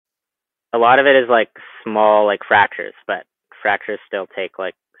a lot of it is like small like fractures, but fractures still take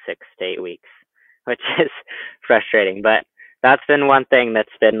like 6 to 8 weeks, which is frustrating. But that's been one thing that's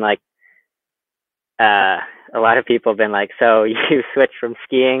been like a lot of people have been like, so you switch from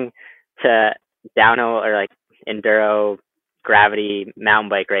skiing to downhill or like enduro gravity mountain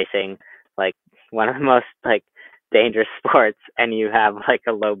bike racing, like one of the most like dangerous sports, and you have like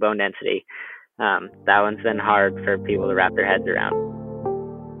a low bone density. That one's been hard for people to wrap their heads around.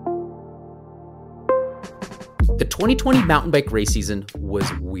 The 2020 mountain bike race season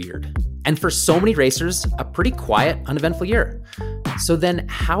was weird, and for so many racers, a pretty quiet, uneventful year. So then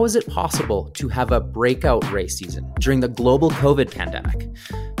how is it possible to have a breakout race season during the global COVID pandemic?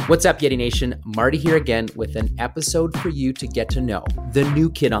 What's up, Yeti Nation? Marty here again with an episode for you to get to know the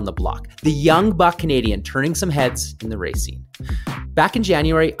new kid on the block, the young buck Canadian turning some heads in the race scene. Back in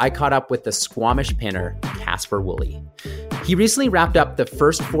January, I caught up with the Squamish pinner, Casper Woolley. He recently wrapped up the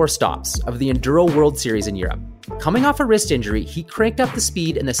first 4 stops of the Enduro World Series in Europe. Coming off a wrist injury, he cranked up the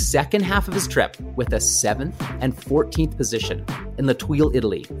speed in the second half of his trip with a 7th and 14th position in La Tuile,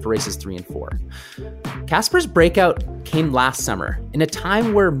 Italy for races 3 and 4. Casper's breakout came last summer in a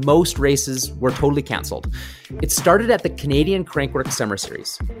time where most races were totally canceled. It started at the Canadian Crankworx Summer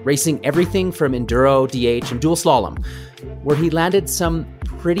Series, racing everything from enduro, DH, and dual slalom, where he landed some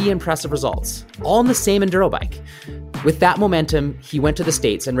pretty impressive results, all on the same enduro bike. With that momentum, he went to the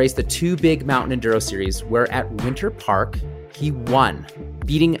States and raced the 2 big mountain enduro series, where at Winter Park, he won,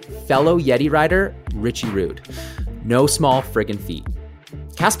 beating fellow Yeti rider Richie Rude. No small friggin' feat.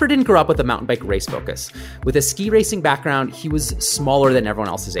 Casper didn't grow up with a mountain bike race focus. With a ski racing background, he was smaller than everyone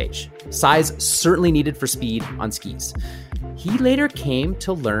else's age. Size certainly needed for speed on skis. He later came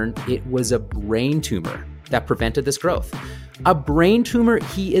to learn it was a brain tumor that prevented this growth. A brain tumor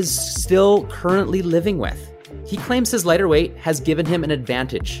he is still currently living with. He claims his lighter weight has given him an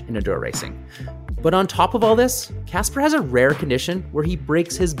advantage in enduro racing. But on top of all this, Casper has a rare condition where he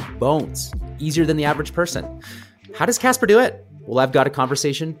breaks his bones easier than the average person. How does Casper do it? Well, I've got a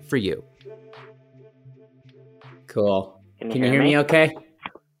conversation for you. Cool. Can you hear me okay?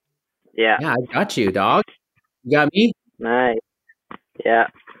 Yeah. Yeah, I got you, dog. You got me? Nice. Yeah.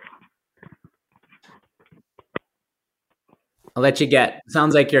 I'll let you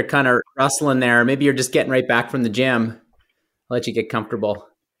sounds like you're kind of rustling there. Maybe you're just getting right back from the gym. I'll let you get comfortable.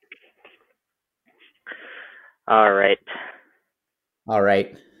 All right.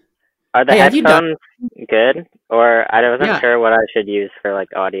 Are the headphones good? Or I wasn't sure what I should use for like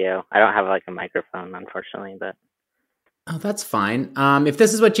audio. I don't have like a microphone, unfortunately, but. Oh, that's fine. If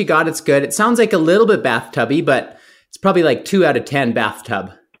this is what you got, it's good. It sounds like a little bit bathtubby, but it's probably like 2 out of 10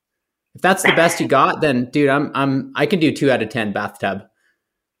 bathtub. If that's the best you got, then dude, I can do 2 out of 10 bathtub.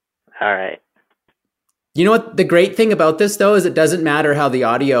 All right. You know what? The great thing about this though is it doesn't matter how the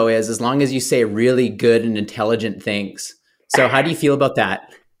audio is as long as you say really good and intelligent things. So how do you feel about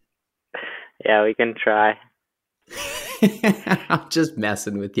that? Yeah, we can try. I'm just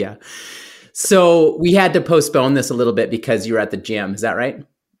messing with you. So we had to postpone this a little bit because you were at the gym. Is that right?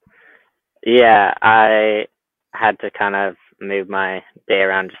 Yeah, I had to kind of move my day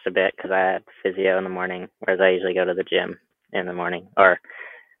around just a bit because I had physio in the morning, whereas I usually go to the gym in the morning. Or,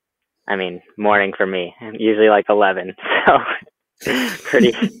 I mean, morning for me, usually like 11. So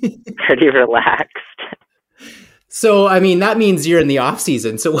pretty relaxed. So, I mean, that means you're in the off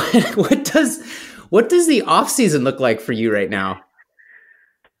season. So what does the off season look like for you right now?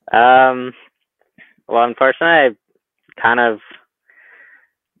 Well, unfortunately, I kind of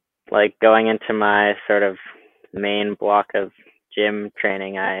like going into my sort of main block of gym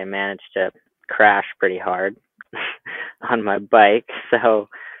training, I managed to crash pretty hard on my bike. So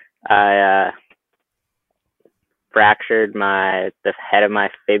I fractured the head of my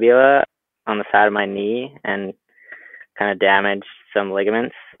fibula on the side of my knee and kind of damaged some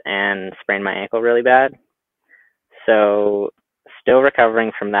ligaments and sprained my ankle really bad. So still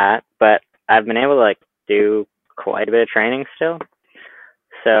recovering from that, but I've been able to like do quite a bit of training still.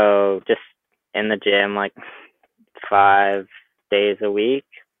 So just in the gym like 5 days a week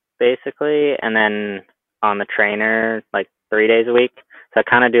basically, and then on the trainer like 3 days a week. So I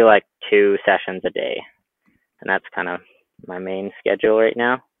kind of do like 2 sessions a day, and that's kind of my main schedule right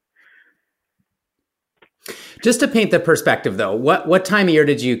now. Just to paint the perspective though, what time of year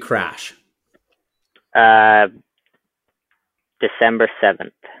did you crash? December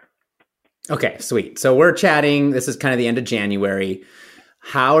 7th. Okay, sweet. So we're chatting. This is kind of the end of January.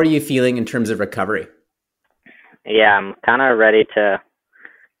 How are you feeling in terms of recovery? Yeah, I'm kind of ready to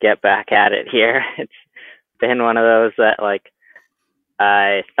get back at it here. It's been one of those that like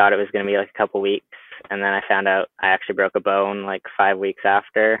I thought it was going to be like a couple weeks, and then I found out I actually broke a bone like 5 weeks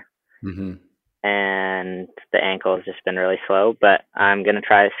after. Mm-hmm. and the ankle has just been really slow. But I'm gonna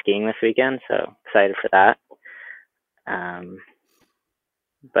try skiing this weekend, so excited for that. Um,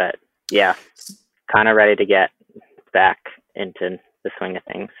 but yeah, kind of ready to get back into the swing of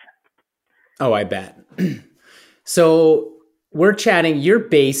things. Oh, I bet. So we're chatting. You're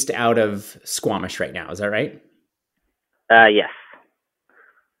based out of Squamish right now. Is that right? Yes.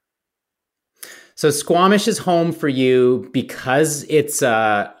 So Squamish is home for you because it's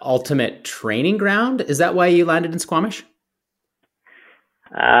a ultimate training ground. Is that why you landed in Squamish?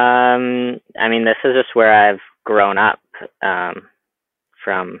 I mean, this is just where I've grown up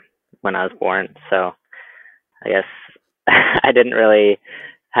from when I was born. So I guess I didn't really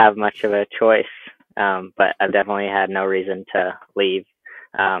have much of a choice, but I've definitely had no reason to leave.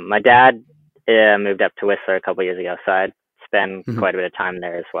 My dad moved up to Whistler a couple years ago, so I'd spend Mhm. quite a bit of time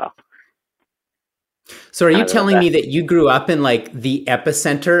there as well. So are you Kind of the telling me best. that you grew up in like the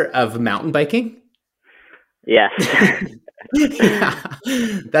epicenter of mountain biking? Yes. Yeah,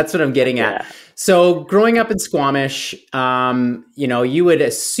 that's what I'm getting at. Yeah. So growing up in Squamish, you would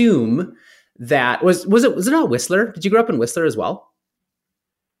assume that was it not Whistler? Did you grow up in Whistler as well?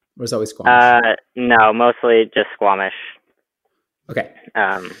 Or was it always Squamish? No, mostly just Squamish. Okay.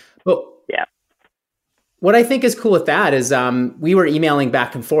 Um, Well, yeah. what I think is cool with that is we were emailing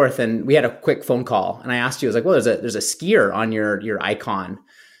back and forth, and we had a quick phone call, and I asked you, I was like, "Well, there's a skier on your icon,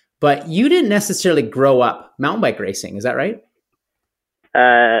 but you didn't necessarily grow up mountain bike racing, is that right?"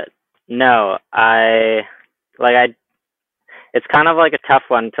 No, I it's kind of like a tough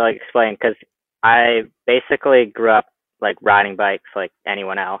one to like explain because I basically grew up like riding bikes like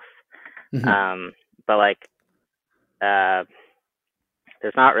anyone else. Hmm. Um, but like uh,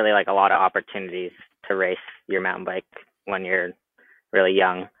 there's not really like a lot of opportunities to race your mountain bike when you're really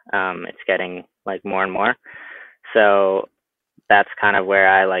young. It's getting like more and more. So that's kind of where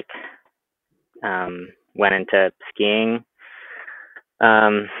I like went into skiing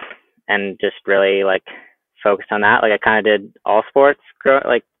um, and just really like focused on that. Like I kind of did all sports,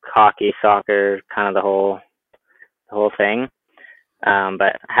 like hockey, soccer, kind of the whole thing.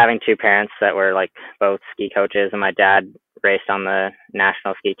 But having two parents that were like both ski coaches, and my dad raced on the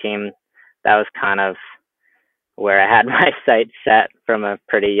national ski team, that was kind of where I had my sights set from a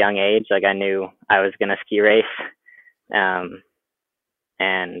pretty young age. Like I knew I was gonna ski race, um,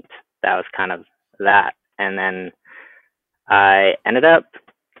 and that was kind of that. And then I ended up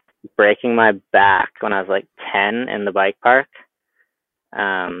breaking my back when I was like 10 in the bike park,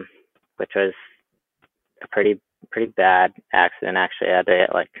 which was a pretty bad accident. Actually, I had to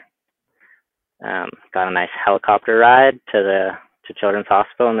get like got a nice helicopter ride to Children's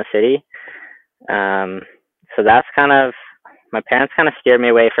Hospital in the city. So that's kind of my parents kind of steered me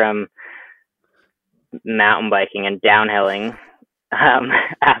away from mountain biking and downhilling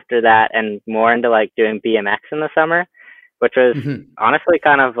after that, and more into like doing BMX in the summer, which was Hmm. honestly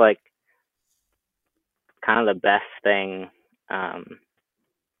kind of the best thing um,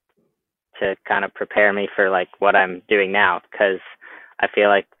 to kind of prepare me for like what I'm doing now, because I feel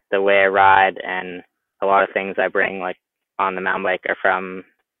like the way I ride and a lot of things I bring like on the mountain bike are from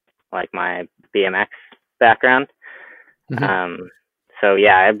like my BMX background. Hmm. Um, so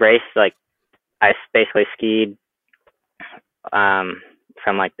yeah, I raced like I basically skied um,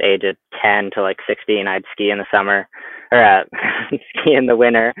 from like the age of 10 to like 16. I'd ski in the summer or ski in the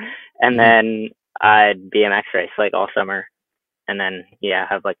winter, and Hmm. then I'd BMX race like all summer, and then yeah,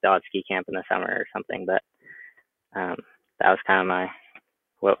 have like the odd ski camp in the summer or something. But um, that was kind of my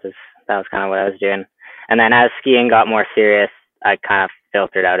what was that was kind of what I was doing. And then as skiing got more serious, I kind of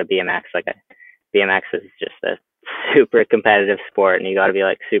filtered out of BMX. Like BMX is just a super competitive sport, and you got to be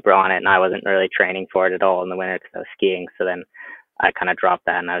like super on it. And I wasn't really training for it at all in the winter because I was skiing. So then I kind of dropped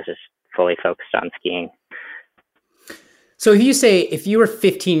that, and I was just fully focused on skiing. So you say if you were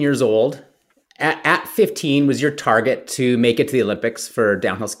 15 years old, at 15 was your target to make it to the Olympics for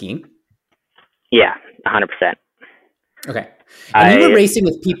downhill skiing? Yeah, 100%. Okay. And you were I racing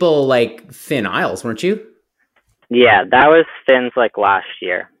with people like Finn Isles, weren't you? Yeah, that was Finn's like last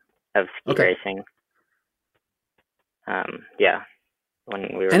year of ski Okay. racing. Yeah, when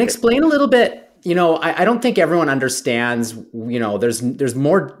we were And explain 15. a little bit, I don't think everyone understands, there's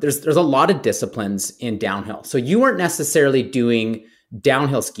a lot of disciplines in downhill. So you weren't necessarily doing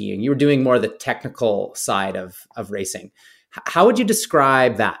downhill skiing. You were doing more the technical side of racing. How would you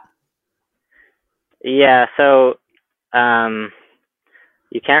describe that? Yeah, so um,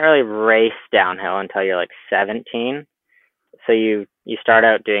 you can't really race downhill until you're like 17. So you start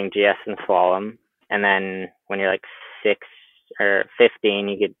out doing GS and slalom, and then when you're like 6 or 15,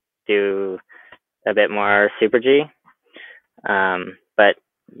 you could do a bit more super G. But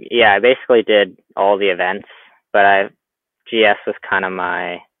yeah, I basically did all the events, but GS was kind of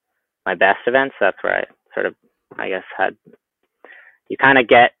my best event. So that's where I sort of, I guess, had, you kind of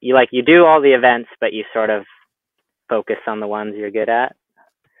get, you do all the events, but you sort of focus on the ones you're good at.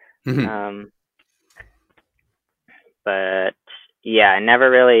 Mm-hmm. But yeah, I never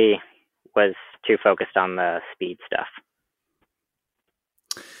really was too focused on the speed stuff.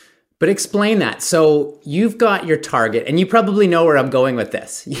 But explain that. So you've got your target, and you probably know where I'm going with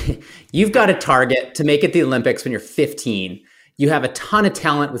this. You've got a target to make it the Olympics when you're 15. You have a ton of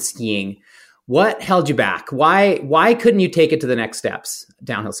talent with skiing. What held you back? Why couldn't you take it to the next steps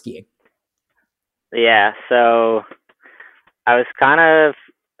downhill skiing? Yeah, so I was kind of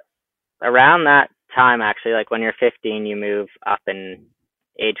around that time, actually. Like when you're 15, you move up in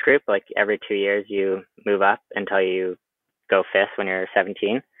age group. Like every 2 years, you move up until you go fifth when you're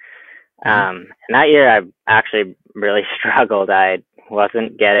 17. And that year I actually really struggled. I was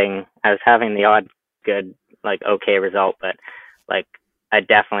having the odd good, like okay result, but like I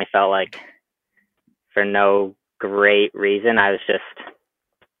definitely felt like for no great reason, I was just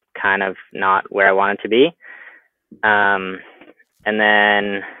kind of not where I wanted to be. And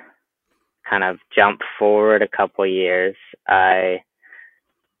then kind of jump forward a couple years, it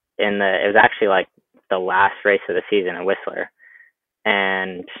was actually like the last race of the season in Whistler.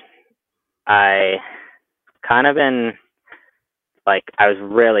 And I kind of been like, I was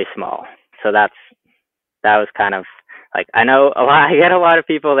really small. So that was kind of like, I get a lot of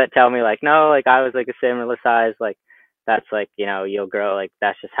people that tell me like, no, like I was like a similar size, like that's like, you'll grow, like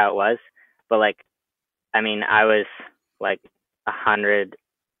that's just how it was. But like, I mean, I was like 100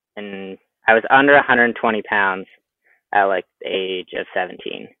 and I was under 120 pounds at like the age of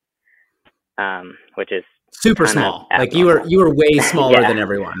 17, which is super small. Like you abnormal. were way smaller Yeah. than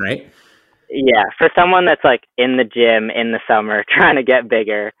everyone, right? Yeah, for someone that's like in the gym in the summer trying to get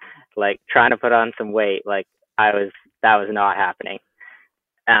bigger, like trying to put on some weight, like that was not happening.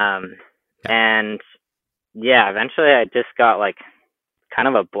 And yeah, eventually I just got like kind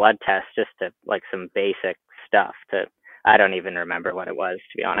of a blood test just to like some basic stuff I don't even remember what it was,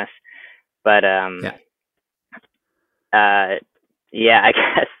 to be honest. But yeah, I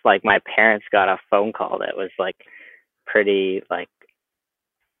guess like my parents got a phone call that was like pretty like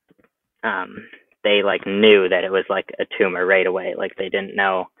they like knew that it was like a tumor right away. Like they didn't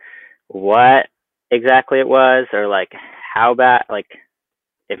know what exactly it was or like how bad, like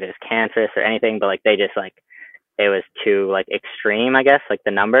if it was cancerous or anything, but like they just like it was too like extreme, I guess, like the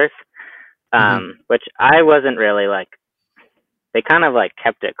numbers. Which I wasn't really like, they kind of like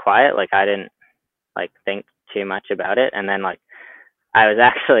kept it quiet. Like I didn't like think too much about it. And then like I was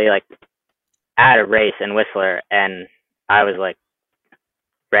actually like at a race in Whistler and I was like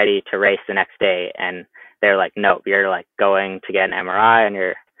ready to race the next day, and they're like, nope, you're like going to get an MRI on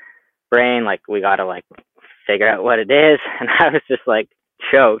your brain, like we gotta like figure out what it is. And I was just like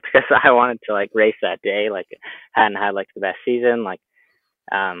choked because I wanted to like race that day, like hadn't had like the best season. Like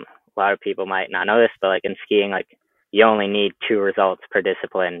a lot of people might not know this, but like in skiing, like you only need 2 results per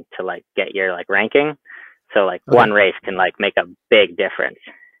discipline to like get your like ranking. So like one race can like make a big difference.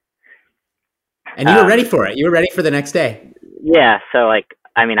 And you were ready for it. You were ready for the next day. Yeah. So like,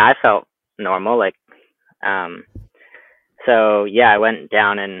 I mean, I felt normal. Like, so yeah, I went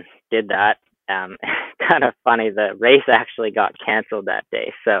down and did that. Kind of funny. The race actually got canceled that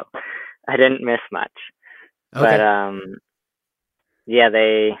day, so I didn't miss much. Okay. But yeah,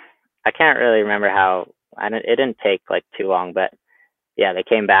 I can't really remember how. It didn't take like too long, but yeah, they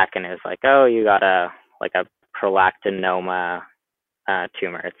came back and it was like, oh, you got a prolactinoma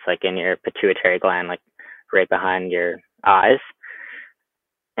tumor. It's like in your pituitary gland, like right behind your eyes,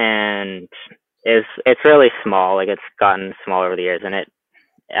 and it's really small. Like it's gotten small over the years, and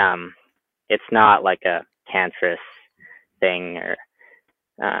it's not like a cancerous thing or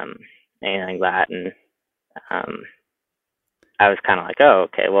anything like that. And I was kind of like, oh,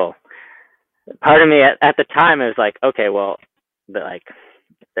 okay, well, part of me at the time, it was like, okay, well, but like,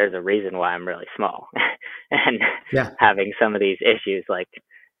 there's a reason why I'm really small. And having some of these issues, like,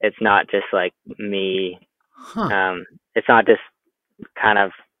 it's not just like me, it's not just kind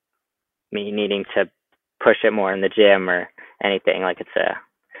of me needing to push it more in the gym or anything. Like it's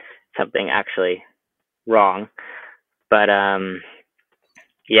something actually wrong. But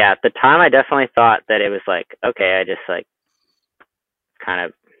yeah, at the time I definitely thought that it was like, okay, I just like kind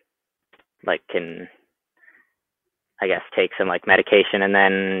of like can, I guess, take some like medication and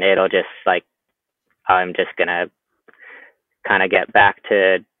then it'll just like, I'm just gonna kind of get back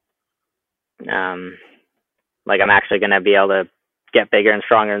to like I'm actually gonna be able to get bigger and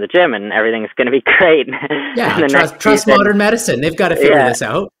stronger in the gym and everything's going to be great. Yeah, trust modern medicine. They've got to figure this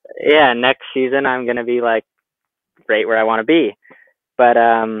out. Yeah, next season I'm going to be like right where I want to be. But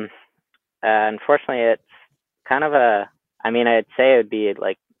unfortunately, it's kind of I'd say it would be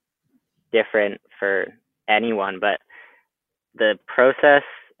like different for anyone, but the process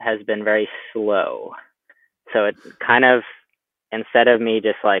has been very slow. So it kind of, instead of me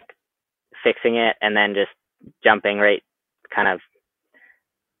just like fixing it and then just jumping right kind of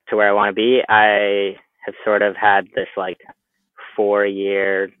to where I want to be, I have sort of had this like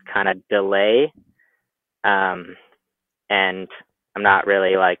 4-year kind of delay. And I'm not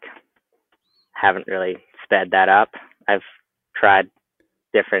really haven't really sped that up. I've tried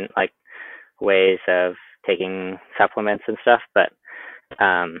different like ways of taking supplements and stuff, but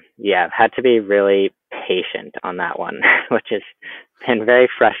I've had to be really patient on that one, which has been very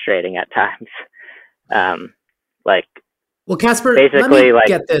frustrating at times. Well, Casper, basically, let me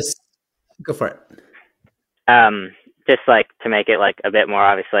get this. Go for it. Just like to make it like a bit more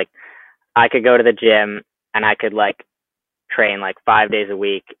obvious, like I could go to the gym and I could like train like 5 days a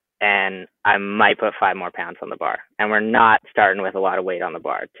week and I might put 5 more pounds on the bar, and we're not starting with a lot of weight on the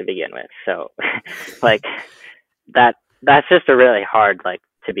bar to begin with. So like that's just a really hard, like,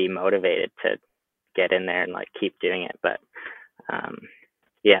 to be motivated to get in there and like keep doing it. But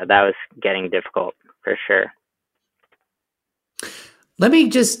that was getting difficult for sure. Let me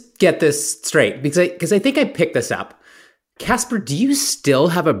just get this straight, because I think I picked this up. Casper, do you still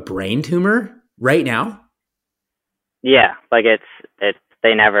have a brain tumor right now? Yeah, like it's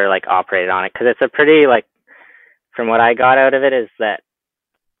they never like operated on it, because it's a pretty, like, from what I got out of it is that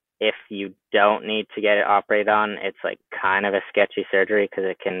if you don't need to get it operated on, it's like kind of a sketchy surgery because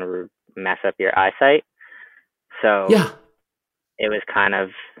it can mess up your eyesight. So yeah, it was kind of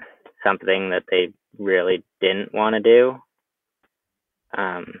something that they really didn't want to do.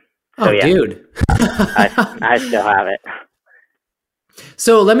 Dude. I still have it.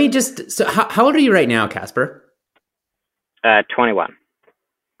 So let me just, how old are you right now, Casper? 21.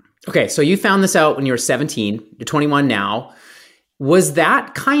 Okay, so you found this out when you were 17, you're 21 now. Was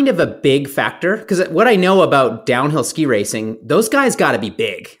that kind of a big factor? Because what I know about downhill ski racing, those guys got to be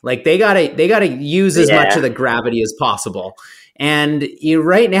big. Like they got to use as much of the gravity as possible. And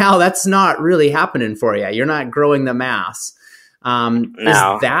right now, that's not really happening for you. You're not growing the mass. No.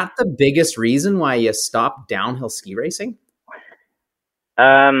 Is that the biggest reason why you stopped downhill ski racing?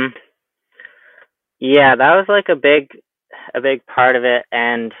 Yeah, that was like a big part of it,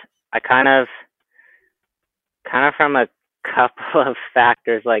 and I kind of from a couple of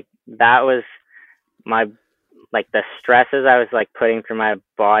factors, like that was my, like, the stresses I was like putting through my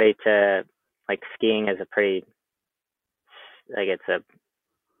body to like skiing is a pretty, like, it's a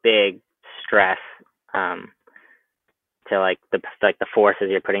big stress to like the forces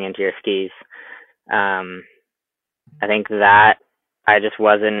you're putting into your skis. I think that I just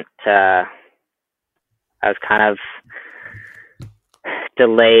wasn't I was kind of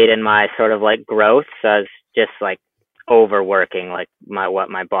delayed in my sort of like growth, so I was just like overworking like what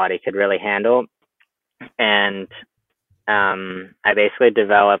my body could really handle, and I basically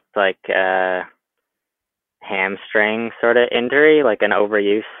developed like a hamstring sort of injury, like an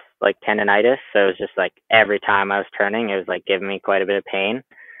overuse, like tendonitis. So it was just like every time I was turning, it was like giving me quite a bit of pain.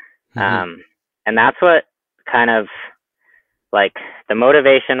 Mm-hmm. And that's what kind of, like, the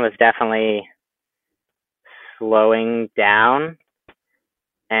motivation was definitely slowing down,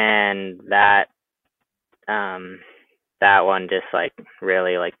 and that one just like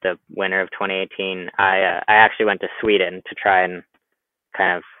really, like, the winter of 2018, I actually went to Sweden to try and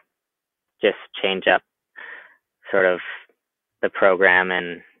kind of just change up sort of the program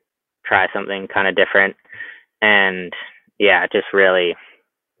and try something kind of different. And yeah, it just really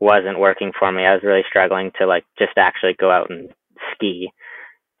wasn't working for me. I was really struggling to like just actually go out and ski.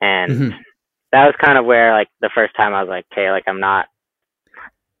 And mm-hmm. that was kind of where, like, the first time I was like, okay, like I'm not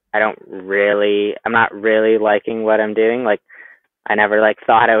really liking what I'm doing. Like, I never like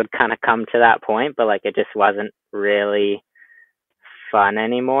thought I would kind of come to that point, but like it just wasn't really fun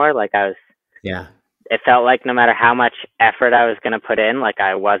anymore. Like it felt like no matter how much effort I was going to put in, like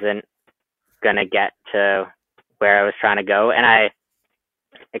I wasn't going to get to where I was trying to go. And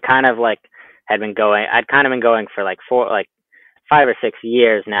it kind of like I'd kind of been going for like 5 or 6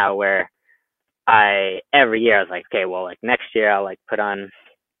 years now, where every year I was like, okay, well, like next year I'll like put on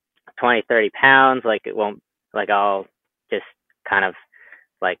 20, 30 pounds. Like it won't, like I'll just kind of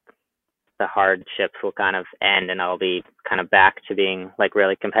like the hardships will kind of end and I'll be kind of back to being like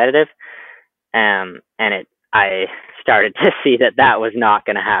really competitive. And I started to see that was not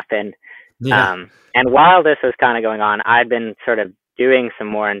going to happen. Yeah. And while this was kind of going on, I'd been sort of doing some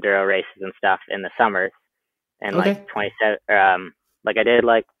more enduro races and stuff in the summers, and Okay. like 27, like I did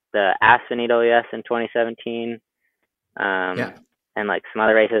like the Aspen EWS in 2017, Yeah. and like some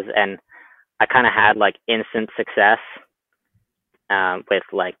other races, and I kind of had like instant success, with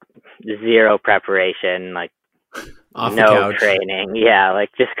like zero preparation, like Off the no couch. training. Yeah, like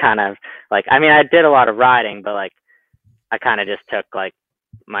just kind of like, I mean, I did a lot of riding, but like I kind of just took like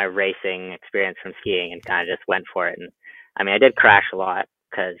my racing experience from skiing and kind of just went for it. And I mean, I did crash a lot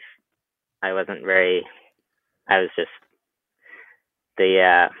because I wasn't very, I was just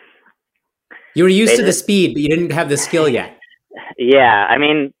the, You were used to the basic, speed, but you didn't have the skill yet. yeah, I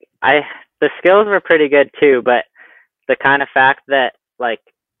mean, the skills were pretty good too, but the kind of fact that like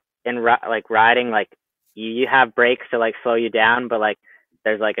like riding, like you have brakes to like slow you down, but like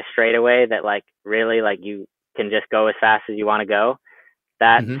there's like a straightaway that like really like you can just go as fast as you want to go.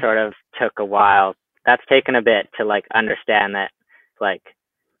 That Mm-hmm. sort of took a while. That's taken a bit to like understand that, like,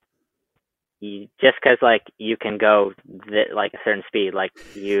 you just because like you can go like a certain speed, like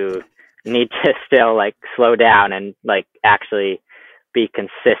you need to still like slow down and like actually be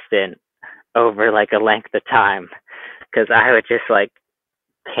consistent over like a length of time. Because I would just like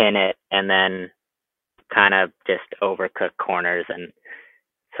pin it and then kind of just overcook corners and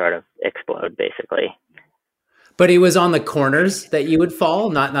sort of explode basically. But it was on the corners that you would fall,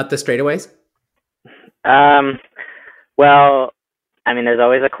 not the straightaways. Um, well, I mean, there's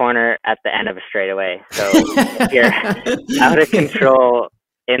always a corner at the end of a straightaway. So if you're out of control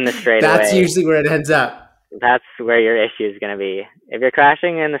in the straightaway, That's usually where it ends up. that's where your issue is going to be. If you're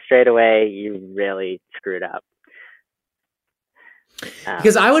crashing in the straightaway, you really screwed up.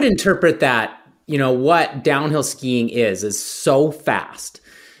 Because I would interpret that, what downhill skiing is so fast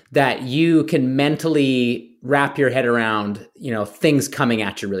that you can mentally wrap your head around, things coming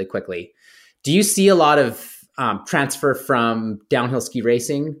at you really quickly. Do you see a lot of transfer from downhill ski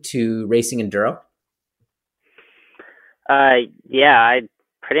racing to racing enduro? Yeah, I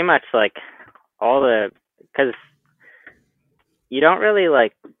pretty much like because you don't really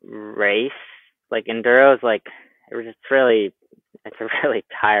like race, like enduro is like, it's a really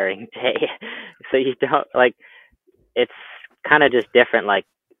tiring day. So you don't like, it's kind of just different. Like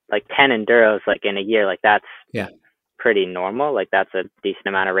 10 enduros, like in a year, like that's Yeah. pretty normal. Like that's a decent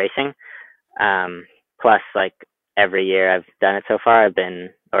amount of racing. Plus like every year I've done it so far,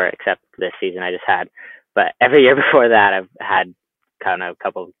 or except this season I just had, but every year before that I've had kind of a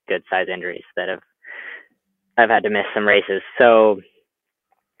couple good size injuries that I've had to miss some races. So,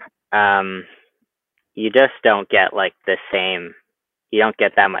 you just don't get like you don't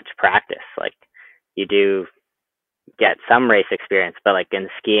get that much practice. Like you do get some race experience, but like in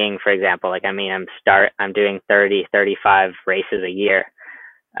skiing, for example, like, I mean, I'm doing 30, 35 races a year.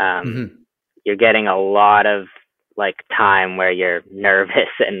 You're getting a lot of like time where you're nervous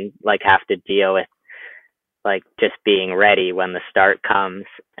and like have to deal with like just being ready when the start comes.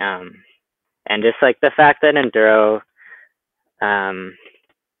 And just like the fact that enduro,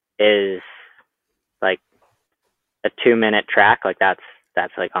 is like a 2-minute track, like that's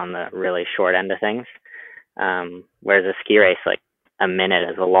like on the really short end of things. Whereas a ski race, like a minute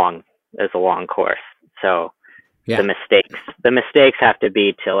is a long course. So Yeah. the mistakes have to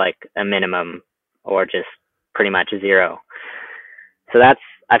be to like a minimum or just pretty much zero. So that's,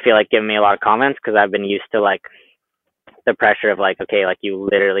 I feel like, giving me a lot of confidence because I've been used to like the pressure of like, okay, like you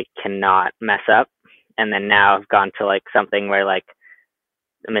literally cannot mess up. And then now I've gone to like something where like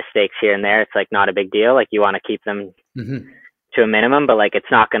the mistakes here and there, it's like not a big deal. Like you want to keep them to a minimum, but like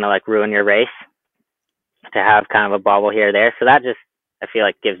it's not going to like ruin your race to have kind of a bobble here or there. So that just, I feel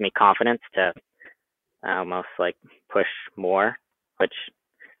like, gives me confidence to almost like push more, which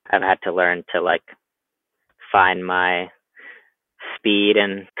I've had to learn to like find my speed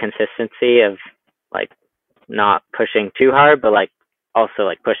and consistency of like not pushing too hard, but like also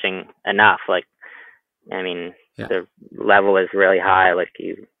like pushing enough. Like, I mean, the level is really high. Like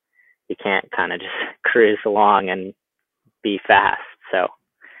you can't kind of just cruise along and be fast. So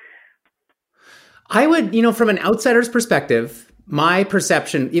I would, from an outsider's perspective, my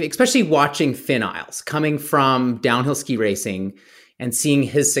perception, especially watching Finn Isles coming from downhill ski racing and seeing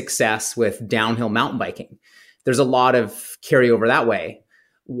his success with downhill mountain biking, there's a lot of carryover that way.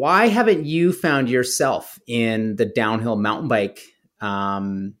 Why haven't you found yourself in the downhill mountain bike,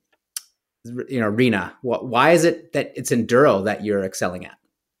 arena? Why is it that it's enduro that you're excelling at?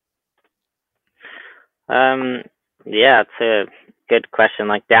 Yeah, it's a good question.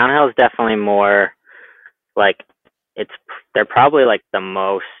 Like downhill is definitely more like they're probably like the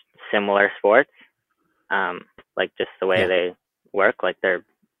most similar sports. Like just the way they work, like they're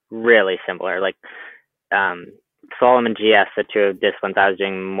really similar. Like slalom and GS, the two disciplines I was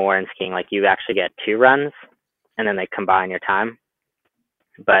doing more in skiing, like you actually get 2 runs and then they combine your time.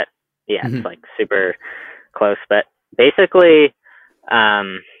 But yeah, it's like super close. But basically,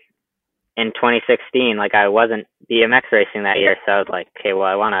 in 2016, like I wasn't BMX racing that year, so I was like, okay, well,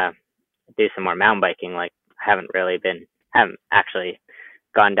 I want to do some more mountain biking. Like I haven't actually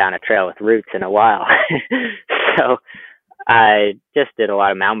gone down a trail with roots in a while. So I just did a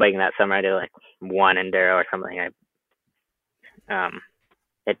lot of mountain biking that summer. I did like 1 enduro or something.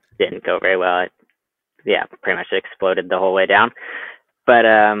 It didn't go very well. Pretty much exploded the whole way down. But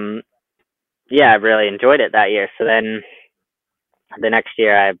I really enjoyed it that year. So then the next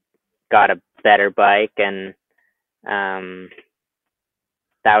year I got a better bike, and that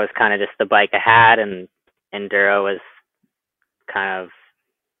was kind of just the bike I had, and enduro was kind of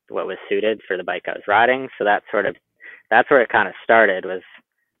what was suited for the bike I was riding. So that's where it kind of started. Was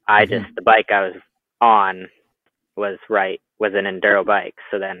the bike I was on was an enduro bike.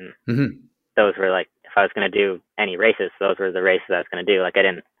 So then those were like, if I was going to do any races, those were the races I was going to do. Like I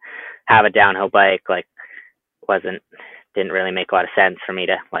didn't have a downhill bike, like didn't really make a lot of sense for me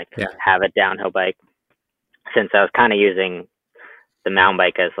to have a downhill bike, since I was kind of using the mountain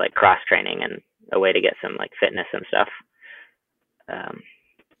bike as like cross training and a way to get some like fitness and stuff.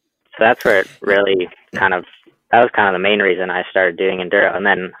 So that's where it really that was kind of the main reason I started doing enduro, and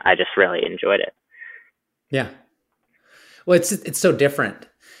then I just really enjoyed it. Yeah. Well, it's so different.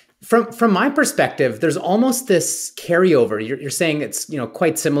 From my perspective, there's almost this carryover. You're saying it's,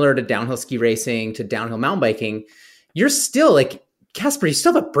 quite similar to downhill ski racing, to downhill mountain biking. You're still like, Casper, you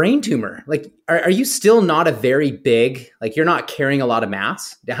still have a brain tumor. Like, are you still not a very big, like you're not carrying a lot of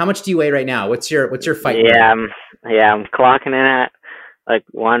mass? How much do you weigh right now? What's your fight weight? I'm clocking in at like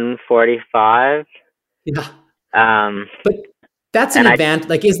 145. Yeah. But that's an advantage.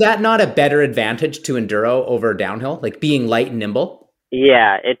 Like, is that not a better advantage to enduro over downhill? Like being light and nimble?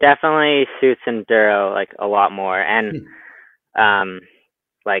 Yeah, it definitely suits enduro like a lot more. And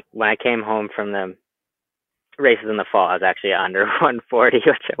like when I came home from the races in the fall, I was actually under 140,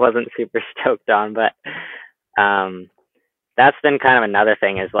 which I wasn't super stoked on. But that's been kind of another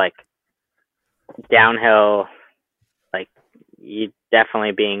thing, is like downhill, like you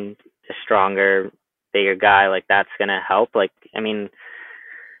definitely being a stronger, bigger guy, like that's gonna help. Like, I mean,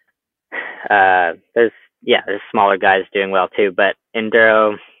 there's smaller guys doing well too, but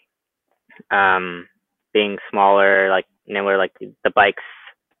enduro, being smaller, like nimbler, like the bike's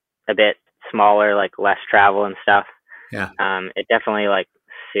a bit smaller, like less travel and stuff. Yeah. It definitely like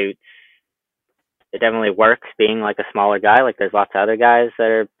suits. It definitely works being like a smaller guy. Like there's lots of other guys that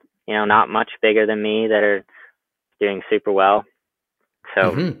are, not much bigger than me that are doing super well.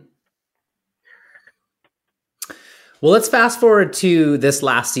 So. Well, let's fast forward to this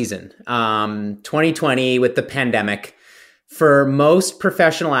last season, 2020, with the pandemic. For most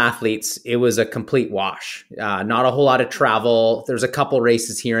professional athletes, it was a complete wash. Not a whole lot of travel. There's a couple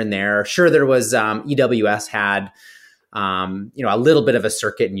races here and there. Sure, there was EWS had, a little bit of a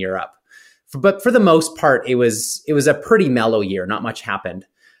circuit in Europe, but for the most part, it was a pretty mellow year. Not much happened.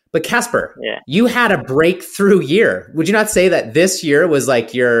 But Casper, you had a breakthrough year. Would you not say that this year was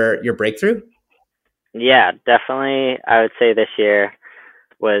like your breakthrough? Yeah, definitely. I would say this year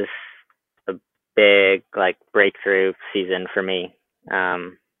was a big like breakthrough season for me.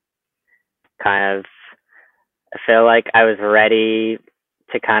 I feel like I was ready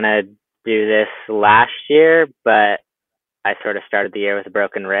to kind of do this last year, but I sort of started the year with a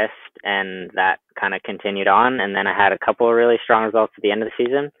broken wrist, and that kind of continued on. And then I had a couple of really strong results at the end of the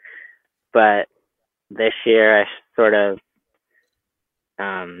season. But this year I sort of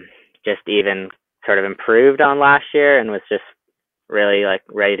just even sort of improved on last year and was just really like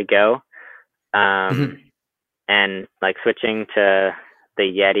ready to go. And like switching to the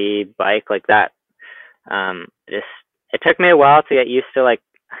Yeti bike like that, it took me a while to get used to, like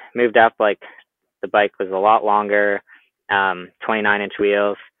moved up, like the bike was a lot longer, 29-inch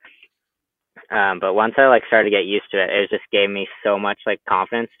wheels. But once I like started to get used to it, it just gave me so much like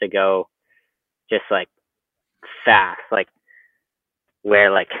confidence to go just like fast, like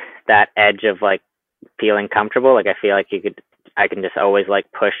where like that edge of like feeling comfortable, like I feel like I can just always like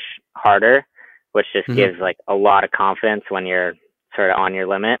push harder, which just gives like a lot of confidence when you're sort of on your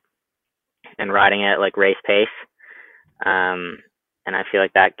limit and riding it like race pace. And I feel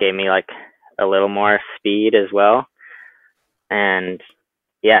like that gave me like a little more speed as well. And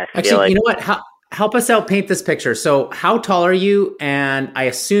yeah, I feel actually, like, you know what? Help us out, paint this picture. So how tall are you? And I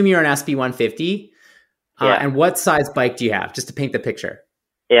assume you're an SB150. And what size bike do you have, just to paint the picture?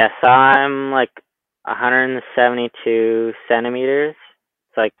 Yeah, so I'm like 172 centimeters.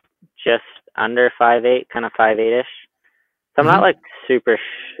 It's like just under 5'8", kind of 5'8"-ish. So I'm not like super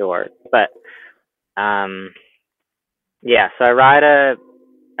short, but yeah. So I ride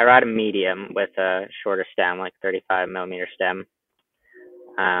a medium with a shorter stem, like 35 millimeter stem.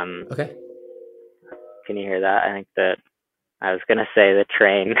 Okay. Can you hear that? I think that I was gonna say the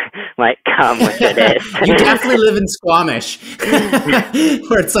train might come, which it is. You definitely live in Squamish,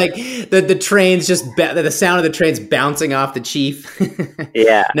 where it's like the trains just the sound of the trains bouncing off the Chief.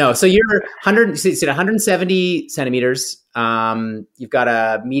 Yeah. No, so you're 170 centimeters. You've got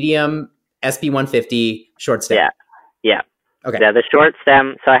a medium SB 150 short stem. Yeah. Yeah. Okay. Yeah, the short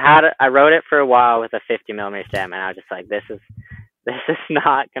stem. So I rode it for a while with a 50 millimeter stem, and I was just like, this is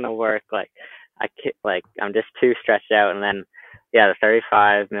not gonna work. I'm just too stretched out. And then, yeah, the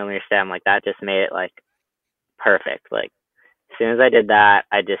 35 millimeter stem, like that just made it like perfect. Like as soon as I did that,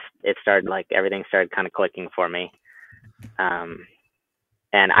 it started like everything started kind of clicking for me. And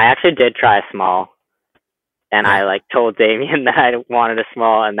I actually did try a small, and I like told Damien that I wanted a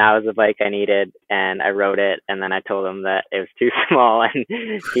small, and that was the bike I needed, and I rode it, and then I told him that it was too small, and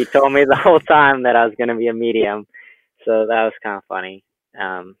he told me the whole time that I was going to be a medium. So that was kind of funny.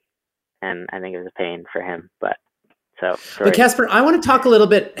 And I think it was a pain for him, but Casper, I want to talk a little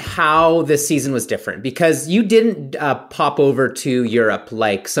bit how this season was different, because you didn't pop over to Europe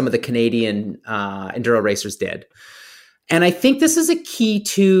like some of the Canadian enduro racers did. And I think this is a key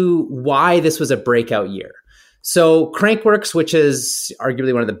to why this was a breakout year. So Crankworx, which is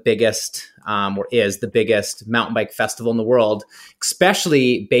arguably one of the biggest, or is the biggest mountain bike festival in the world,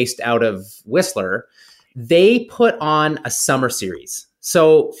 especially based out of Whistler, they put on a summer series.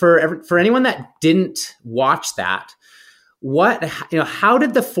 So for anyone that didn't watch that, how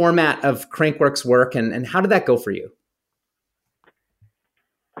did the format of Crankworx work, and how did that go for you?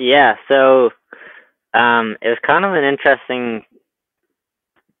 Yeah, so it was kind of an interesting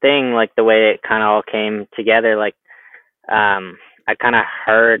thing, like the way it kind of all came together. Like I kind of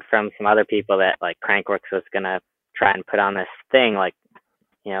heard from some other people that like Crankworx was gonna try and put on this thing, like,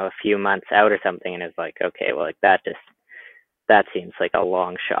 you know, a few months out or something, and it's like, okay, well, like that seems like a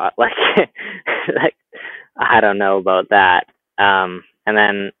long shot. Like, like I don't know about that. And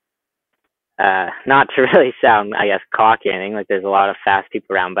then, not to really sound, I guess, cocky or anything, like there's a lot of fast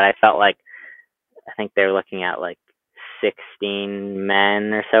people around, but I felt like, I think they were looking at like 16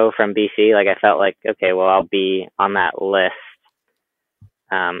 men or so from BC. Like I felt like, okay, well, I'll be on that list,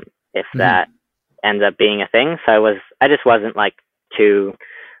 if that ends up being a thing. So I just wasn't like too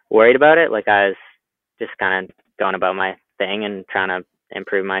worried about it. Like I was just kind of going about my thing and trying to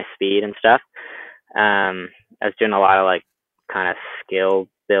improve my speed and stuff. I was doing a lot of like kind of skill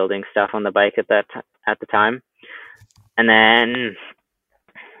building stuff on the bike at the time. And then,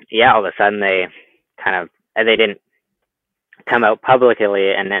 yeah, all of a sudden they didn't come out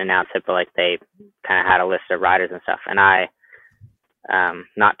publicly and then announce it, but like they kind of had a list of riders and stuff. And I,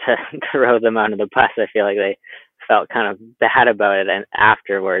 not to throw them under the bus, I feel like they felt kind of bad about it and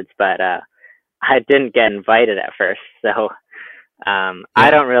afterwards, but I didn't get invited at first. So I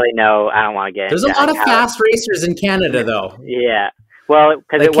don't really know. I don't want to get There's a lot of fast racers in Canada, though. Yeah. Well,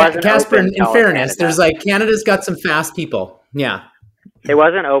 because like it wasn't Casper, open in fairness, Canada. There's like Canada's got some fast people. Yeah. It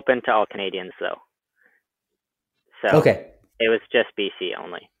wasn't open to all Canadians, though. So okay. It was just BC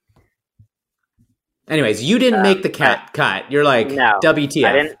only. Anyways, you didn't make the cut. You're like, no,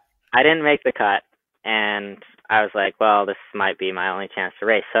 WTF. I didn't make the cut, and I was like, well, this might be my only chance to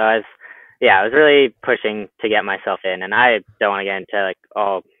race. So I was really pushing to get myself in, and I don't want to get into like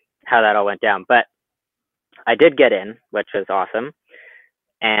how that all went down, but I did get in, which was awesome.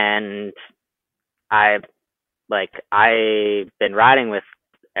 And I've been riding with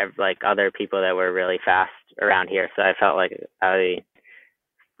like other people that were really fast around here, so I felt like I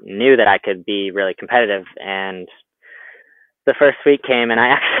knew that I could be really competitive. And the first week came, and I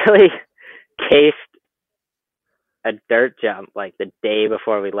actually cased a dirt jump like the day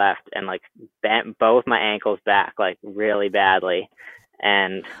before we left, and like bent both my ankles back like really badly,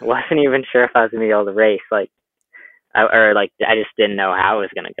 and wasn't even sure if I was gonna be able to race. I just didn't know how it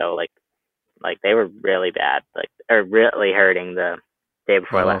was gonna go. Like they were really bad, or really hurting the day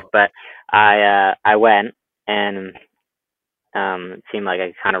before I left. But I went, and it seemed like I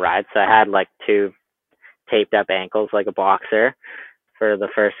could kind of ride. So I had like 2 taped up ankles like a boxer for the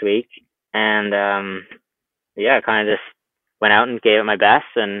first week, and I kind of just went out and gave it my best,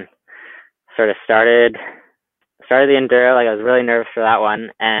 and sort of started the enduro. Like I was really nervous for that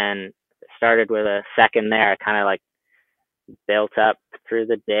one, and started with a second there. I kind of like built up through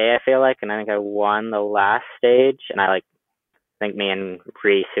the day, I feel like, and I think I won the last stage. And I think me and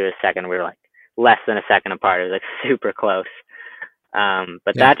Reese, who was second, we were like less than a second apart. It was like super close.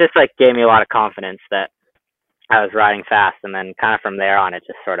 But that just like gave me a lot of confidence that I was riding fast, and then kind of from there on, it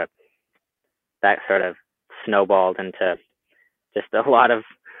just sort of snowballed into just a lot of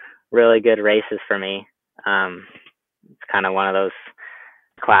really good races for me. It's kind of one of those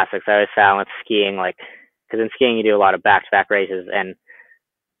classics I always found with skiing, like, because in skiing you do a lot of back-to-back races, and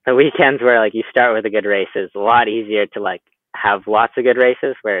the weekends where like you start with a good race is a lot easier to like have lots of good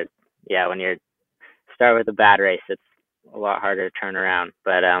races, where when you start with a bad race, it's a lot harder to turn around.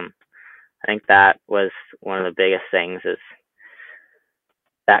 But I think that was one of the biggest things, is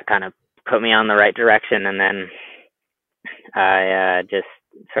that kind of put me on the right direction, and then I just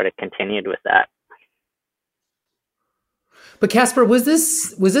sort of continued with that. But Casper, was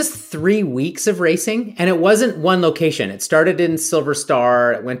this 3 weeks of racing? And it wasn't one location. It started in Silver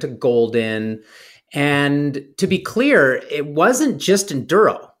Star, it went to Golden. And to be clear, it wasn't just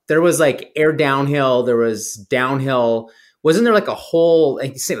enduro. There was like air downhill, there was downhill. Wasn't there like a whole,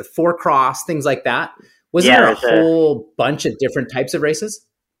 like you say, the 4-cross, things like that? Wasn't there a whole bunch of different types of races?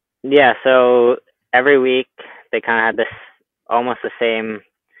 Yeah, so every week they kind of had this almost the same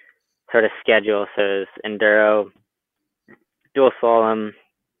sort of schedule. So it was enduro, dual slalom,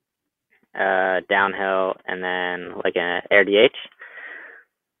 downhill, and then like an air DH.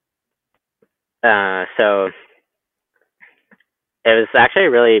 So it was actually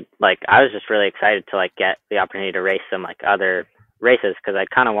really, like, I was just really excited to like get the opportunity to race some like other races, because I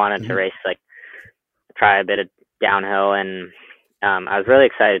kind of wanted to race, like, try a bit of downhill, and I was really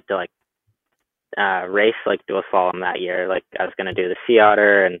excited to like race like dual slalom that year. Like, I was going to do the Sea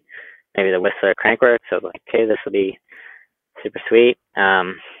Otter and maybe the Whistler Crankworx. So I was like, okay, this will be super sweet.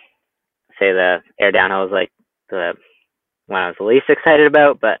 Say the air downhill was like the one I was the least excited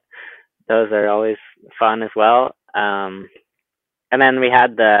about, but those are always fun as well. And then we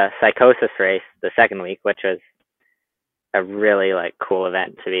had the Psychosis race the second week, which was a really like cool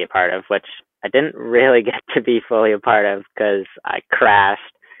event to be a part of, which I didn't really get to be fully a part of because I crashed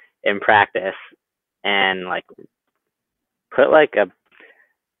in practice and like put like a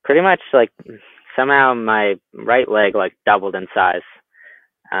pretty much like somehow my right leg like doubled in size.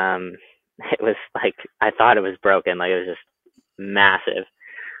 It was like, I thought it was broken, like it was just massive.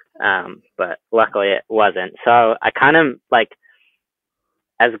 But luckily it wasn't. So I kind of like,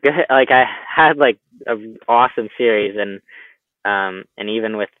 as good, like I had like an awesome series, and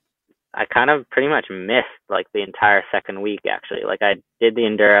even with, I kind of pretty much missed like the entire second week actually. Like I did the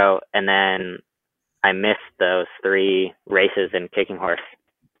enduro and then I missed those 3 races in Kicking Horse,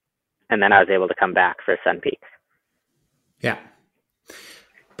 and then I was able to come back for Sun Peaks. Yeah.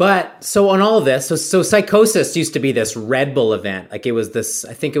 But so on all of this, so Psychosis used to be this Red Bull event. Like it was this,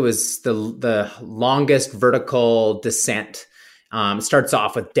 I think it was the longest vertical descent. It starts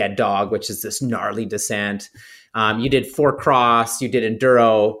off with Dead Dog, which is this gnarly descent. You did 4-cross, you did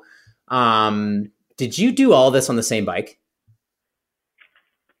enduro. Did you do all this on the same bike?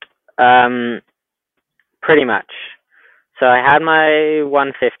 Pretty much. So I had my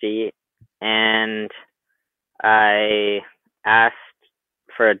 150 and I asked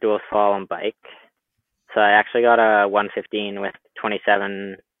for a dual slalom bike. So I actually got a 115 with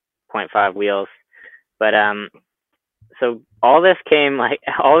 27.5 wheels. But so all this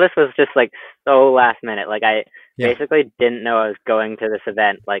was just like so last minute. Like I basically didn't know I was going to this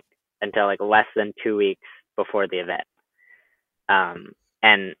event like until like less than 2 weeks before the event.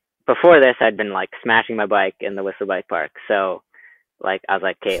 And before this I'd been like smashing my bike in the Whistler Bike Park. So like I was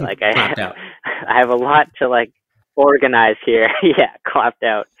like, okay, like I have a lot to like organize here. Yeah, clapped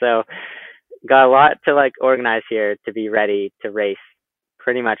out. So got a lot to like organize here to be ready to race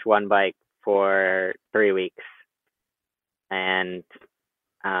pretty much one bike for 3 weeks. And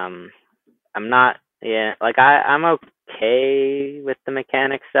I'm not, like I'm okay with the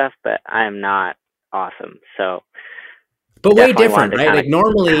mechanic stuff, but I'm not awesome. So but way different, right? Like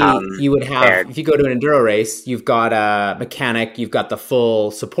normally you would have, if you go to an enduro race, you've got a mechanic, you've got the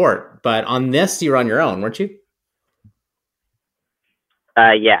full support, but on this you were on your own, weren't you?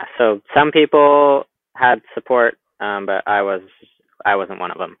 Yeah, so some people had support, but I wasn't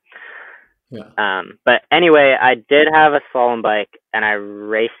one of them. Yeah. But anyway, I did have a slalom bike and I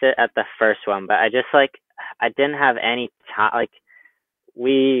raced it at the first one, but I just like, I didn't have any time. Like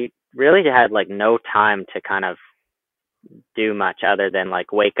we really had like no time to kind of do much other than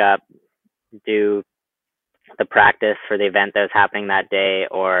like wake up, do the practice for the event that was happening that day,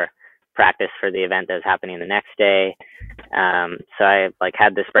 or practice for the event that was happening the next day. So I like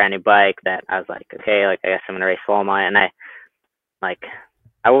had this brand new bike that I was like, okay, like I guess I'm gonna race slalom on it. And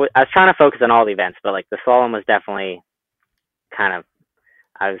I was trying to focus on all the events, but like the slalom was definitely kind of,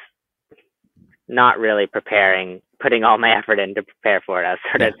 I was not really preparing putting all my effort in to prepare for it. I was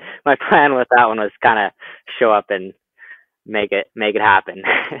sort of, my plan with that one was kind of show up and make it happen.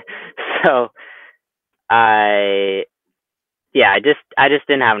 So I just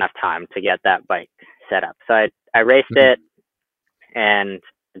didn't have enough time to get that bike set up. So I raced it, and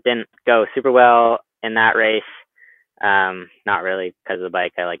it didn't go super well in that race. Not really because of the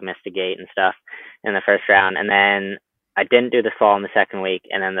bike. I like missed a gate and stuff in the first round, and then I didn't do the fall in the second week,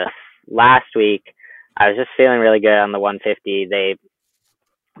 and then the last week I was just feeling really good on the 150. The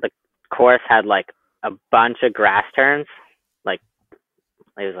course had like a bunch of grass turns, like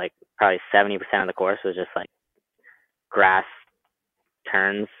it was like probably 70% of the course was just like grass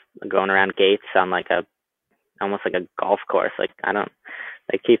turns going around gates on like almost like a golf course. Like I don't,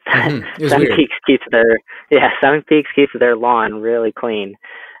 they keep Sun Peaks keeps their lawn really clean.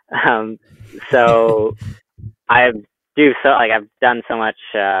 So I've done so much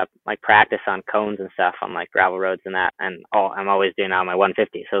like practice on cones and stuff on like gravel roads and that, and I'm always doing on my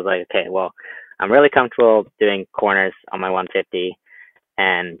 150. So I was like, okay, well, I'm really comfortable doing corners on my 150,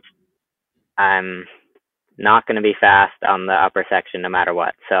 and I'm not going to be fast on the upper section no matter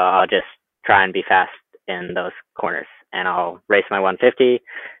what. So I'll just try and be fast in those corners, and I'll race my 150,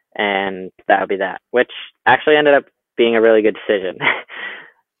 and that'll be that, which actually ended up being a really good decision.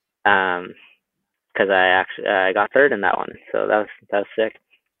 Because I got third in that one, so that was sick.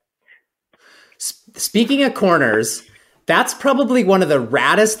 Speaking of corners, that's probably one of the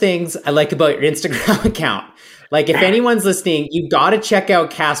raddest things I like about your Instagram account. Like, if anyone's listening, you got to check out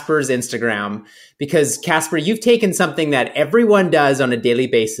Casper's Instagram, because Casper, you've taken something that everyone does on a daily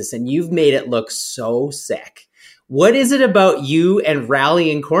basis and you've made it look so sick. What is it about you and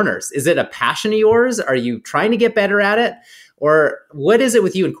rallying corners? Is it a passion of yours? Are you trying to get better at it? Or what is it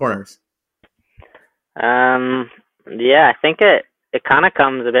with you and corners? Yeah, I think it kind of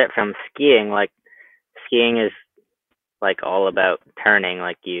comes a bit from skiing. Like, skiing is like all about turning.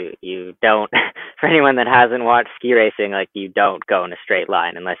 Like you don't, for anyone that hasn't watched ski racing, like you don't go in a straight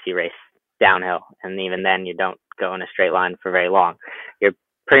line unless you race downhill, and even then you don't go in a straight line for very long. You're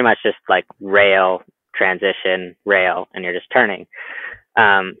pretty much just like rail, transition, rail, and you're just turning.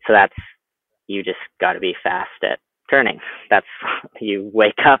 So you just got to be fast at turning. That's, you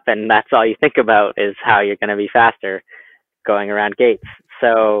wake up and that's all you think about is how you're going to be faster going around gates.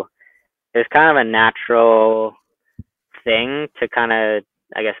 So it's kind of a natural thing to kind of,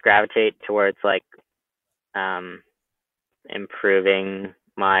 I guess, gravitate towards like improving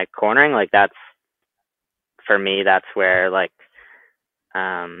my cornering. Like, that's, for me, that's where like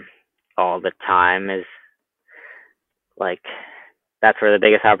all the time is, like, that's where the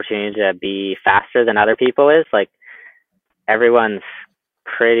biggest opportunity to be faster than other people is. Like, everyone's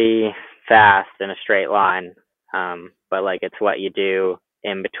pretty fast in a straight line, but like it's what you do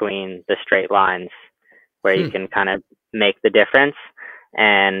in between the straight lines where you can kind of make the difference.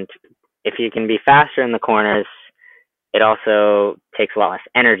 And if you can be faster in the corners, it also takes a lot less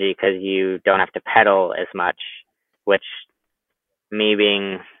energy because you don't have to pedal as much, which, me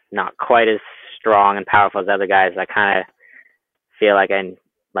being not quite as strong and powerful as other guys, I kind of feel like I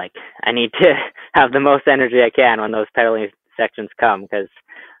need to have the most energy I can when those pedaling sections come, because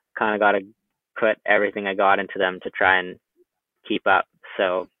kind of got to put everything I got into them to try and keep up.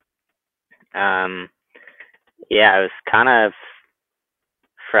 So yeah, it was kind of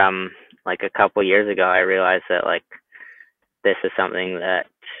from like a couple years ago I realized that like this is something that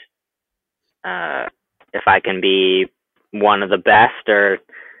if I can be one of the best, or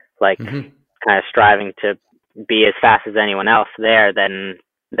like kind of striving to be as fast as anyone else there, then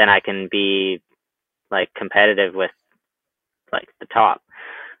I can be like competitive with like the top.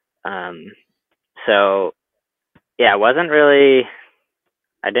 So yeah, I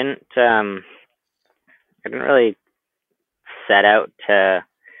didn't really set out to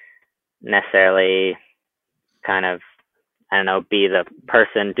necessarily kind of, I don't know, be the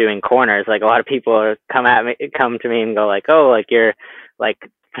person doing corners. Like, a lot of people come to me and go like, oh, like you're like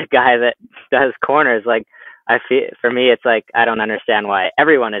the guy that does corners. Like, I feel, for me, it's like, I don't understand why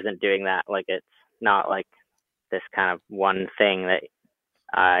everyone isn't doing that. Like, it's not like this kind of one thing that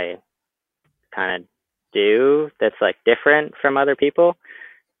I kind of do that's like different from other people.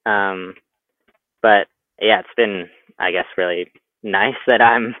 But yeah, it's been, I guess, really nice that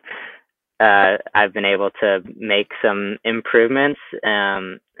I've been able to make some improvements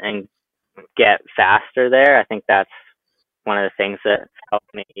and get faster there. I think that's one of the things that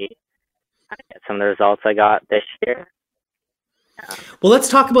helped me get some of the results I got this year. Well, let's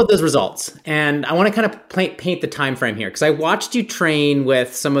talk about those results. And I want to kind of paint the time frame here, because I watched you train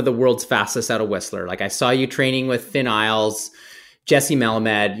with some of the world's fastest out of Whistler. Like, I saw you training with Finn Isles. Jesse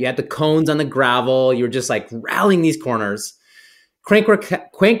Melamed. You had the cones on the gravel. You were just like rallying these corners.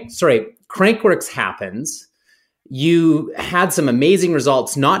 Crankworks happens. You had some amazing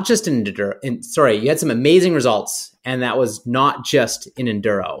results, not just you had some amazing results, and that was not just in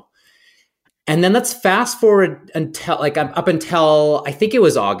enduro. And then let's fast forward up until I think it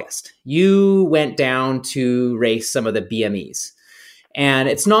was August. You went down to race some of the BMEs. And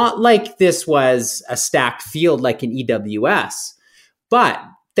it's not like this was a stacked field like in EWS, but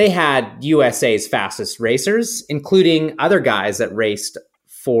they had USA's fastest racers, including other guys that raced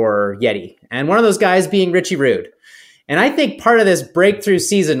for Yeti. And one of those guys being Richie Rude. And I think part of this breakthrough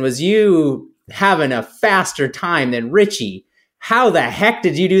season was you having a faster time than Richie. How the heck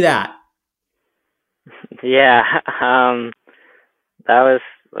did you do that? Yeah, that was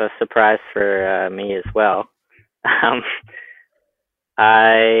a surprise for me as well. I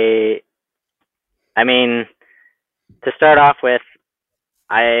mean, to start off with,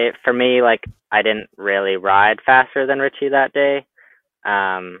 for me, like, I didn't really ride faster than Richie that day.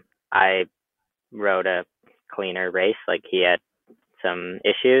 I rode a cleaner race. Like, he had some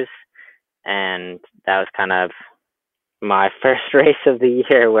issues, and that was kind of my first race of the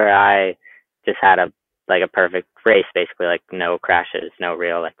year where I just had a perfect race, basically, like no crashes, no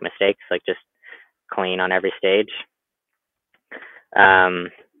real like mistakes, like just clean on every stage.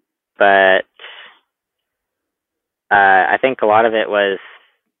 But I think a lot of it was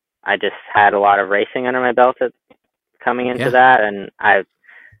I just had a lot of racing under my belt coming into that, and I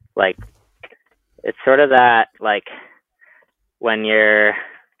like it's sort of that, like, when you're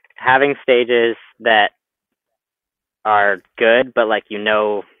having stages that are good, but like, you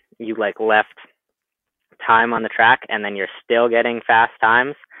like left time on the track and then you're still getting fast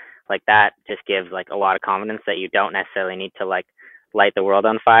times, like that just gives like a lot of confidence that you don't necessarily need to like light the world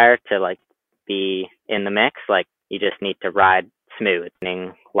on fire to like be in the mix. Like, you just need to ride smooth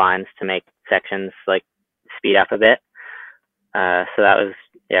lines to make sections like speed up a bit. So that was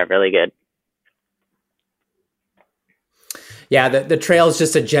really good. Yeah, the trail is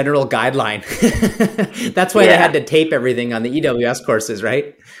just a general guideline. That's why they had to tape everything on the EWS courses,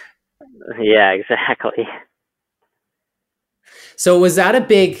 right? Yeah, exactly. So was that a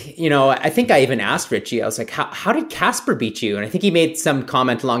big, I think I even asked Richie, I was like, how did Casper beat you? And I think he made some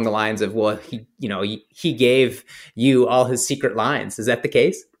comment along the lines of, well, he gave you all his secret lines. Is that the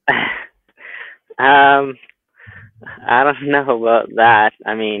case? I don't know about that.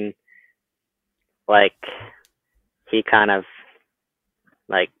 I mean, like, he kind of,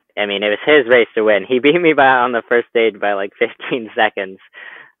 like, I mean, it was his race to win. He beat me on the first stage by like 15 seconds.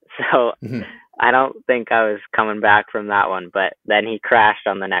 So I don't think I was coming back from that one, but then he crashed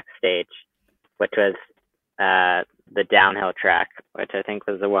on the next stage, which was the downhill track, which I think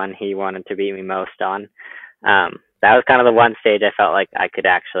was the one he wanted to beat me most on. That was kind of the one stage I felt like I could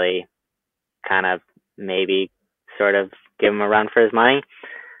actually kind of maybe sort of give him a run for his money.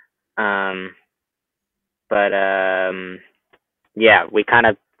 Yeah, we kind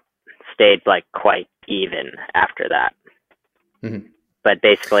of stayed like quite even after that. But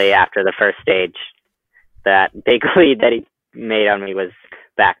basically after the first stage, that big lead that he made on me was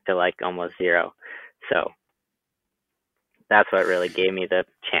back to like almost zero. So that's what really gave me the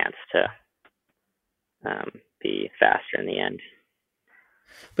chance to be faster in the end.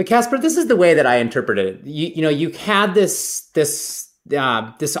 But Casper, this is the way that I interpreted it. You had this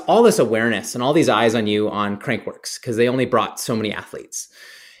all this awareness and all these eyes on you on Crankworks because they only brought so many athletes.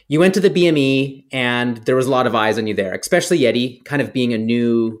 You went to the BME and there was a lot of eyes on you there, especially Yeti kind of being a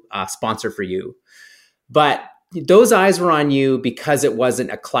new sponsor for you. But those eyes were on you because it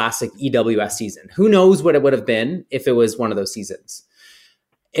wasn't a classic EWS season. Who knows what it would have been if it was one of those seasons.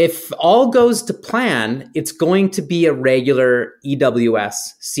 If all goes to plan, it's going to be a regular EWS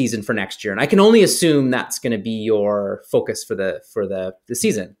season for next year. And I can only assume that's going to be your focus for the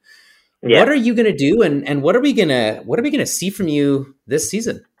season. Yeah. What are you going to do? And what are we going to see from you this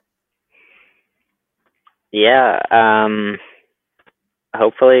season? Yeah.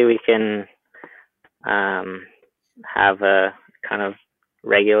 Hopefully we can have a kind of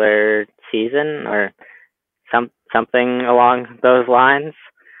regular season or something along those lines.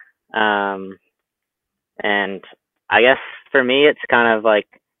 And I guess for me, it's kind of like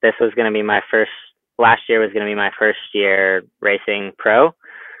last year was going to be my first year racing pro.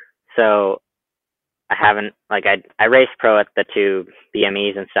 So I haven't, like, I raced pro at the two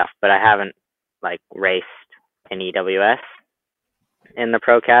BMEs and stuff, but I haven't like raced in EWS in the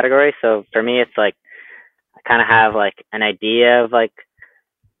pro category. So for me, it's like, I kind of have like an idea of like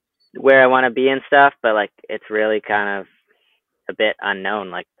where I want to be and stuff, but like, it's really kind of a bit unknown.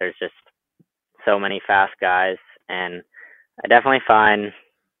 Like, there's just so many fast guys, and I definitely find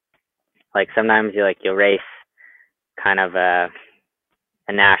like sometimes you'll race kind of a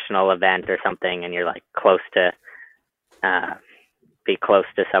national event or something, and you're like close to be close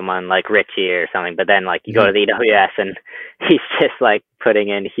to someone like Richie or something, but then like you go to the EWS and he's just like putting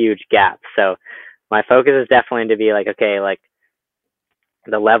in huge gaps. So my focus is definitely to be like, okay, like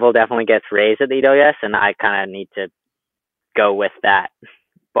the level definitely gets raised at the EWS, and I kind of need to go with that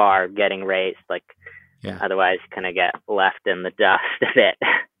bar getting raised. Like, otherwise, kind of get left in the dust a bit.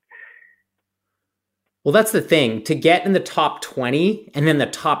 Well, that's the thing. To get in the top 20 and then the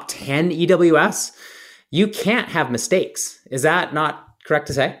top 10 EWS, you can't have mistakes. Is that not correct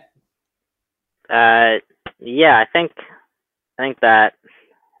to say? Yeah, I think that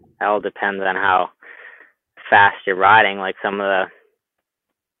all depends on how fast you're riding. Like some of the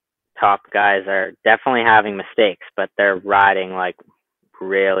top guys are definitely having mistakes, but they're riding like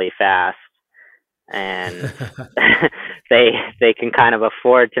really fast, and they can kind of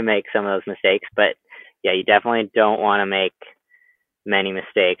afford to make some of those mistakes. But yeah, you definitely don't want to make many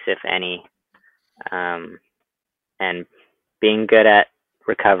mistakes, if any. And being good at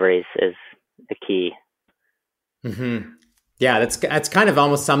recoveries is the key. Mm-hmm. Yeah, that's kind of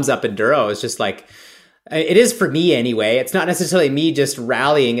almost sums up enduro. It's just like, it is for me anyway. It's not necessarily me just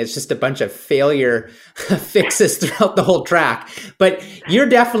rallying. It's just a bunch of failure fixes throughout the whole track. But you're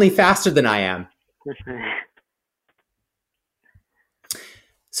definitely faster than I am.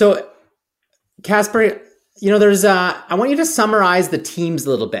 So, Casper, there's I want you to summarize the teams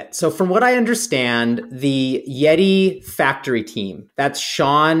a little bit. So from what I understand, the Yeti factory team, that's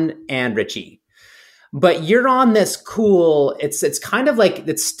Sean and Richie. But you're on this cool, it's kind of like,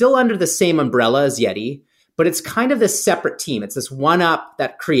 it's still under the same umbrella as Yeti, but it's kind of this separate team. It's this one up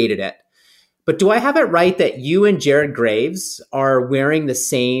that created it. But do I have it right that you and Jared Graves are wearing the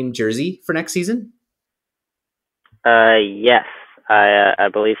same jersey for next season? Yes, I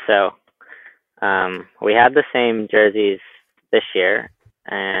believe so. We had the same jerseys this year,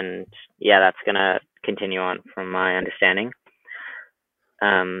 and yeah, that's gonna continue on from my understanding.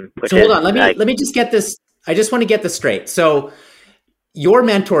 So hold on, let me just get this. I just want to get this straight. So your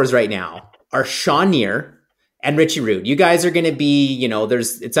mentors right now are Sean Neer and Richie Rude. You guys are going to be,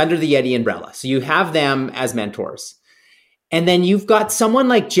 it's under the Yeti umbrella. So you have them as mentors. And then you've got someone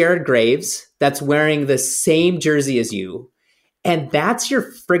like Jared Graves that's wearing the same jersey as you. And that's your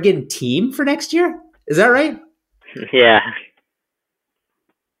friggin' team for next year? Is that right? Yeah.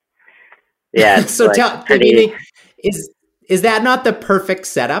 Yeah. So like pretty... Is that not the perfect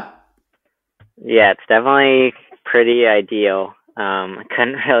setup? Yeah, it's definitely pretty ideal. I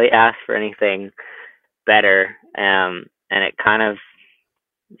couldn't really ask for anything better. And it kind of,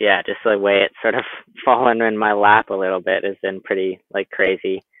 just the way it's sort of fallen in my lap a little bit has been pretty like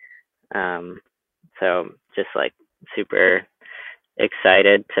crazy. So just like super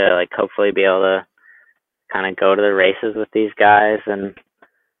excited to like hopefully be able to kind of go to the races with these guys and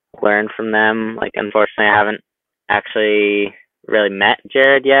learn from them. Like, unfortunately, I haven't actually really met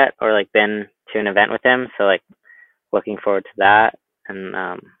Jared yet or like been to an event with him, so like looking forward to that, and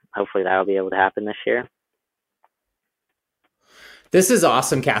hopefully that'll be able to happen this year. This is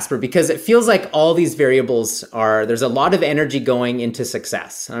awesome, Casper, because it feels like all these variables there's a lot of energy going into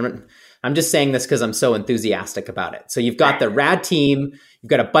success. I'm just saying this because I'm so enthusiastic about it. So you've got the rad team, you've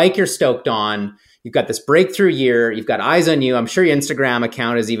got a bike you're stoked on, you've got this breakthrough year, you've got eyes on you. I'm sure your Instagram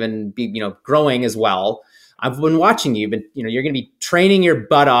account is even growing as well. I've been watching you, but you're going to be training your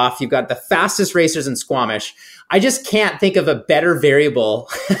butt off. You've got the fastest racers in Squamish. I just can't think of a better variable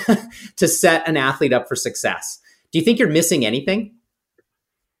to set an athlete up for success. Do you think you're missing anything?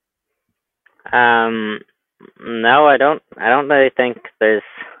 No, I don't really think there's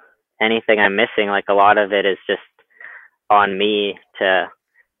anything I'm missing. Like, a lot of it is just on me to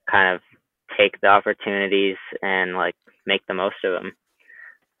kind of take the opportunities and like make the most of them,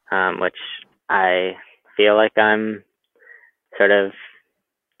 which I feel like I'm sort of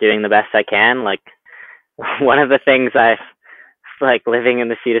doing the best I can. Like, one of the things I've like living in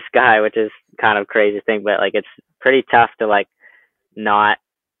the Sea to Sky, which is kind of crazy thing, but like it's pretty tough to like not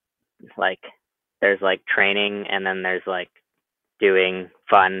like there's like training and then there's like doing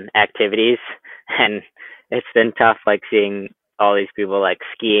fun activities, and it's been tough like seeing all these people like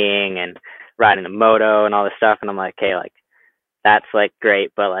skiing and riding the moto and all this stuff, and I'm like, hey, like that's like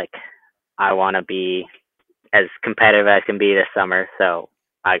great, but like I want to be as competitive as I can be this summer, so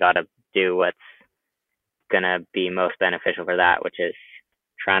I got to do what's gonna be most beneficial for that, which is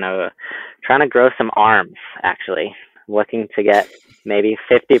trying to grow some arms. Actually, looking to get maybe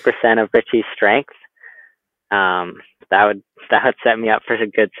 50% of Richie's strength. That would set me up for a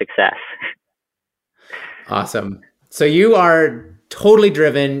good success. Awesome. So you are totally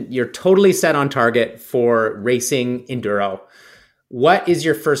driven. You're totally set on target for racing enduro. What is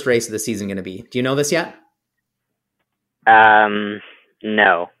your first race of the season going to be? Do you know this yet?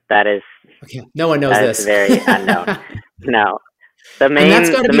 No, that is Okay. No one knows this. very unknown. No, And that's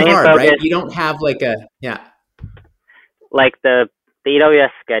got to the be main hard, focus, right? You don't have like a, yeah. like the EWS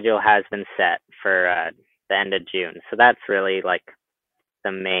schedule has been set for the end of June, so that's really like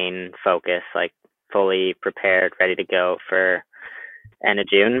the main focus, like fully prepared, ready to go for end of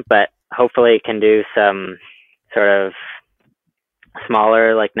June. But hopefully, can do some sort of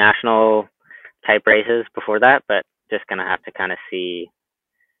smaller, like national type races before that. But just gonna have to kind of see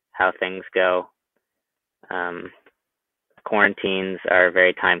how things go. Quarantines are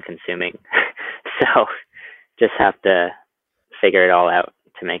very time consuming, so just have to figure it all out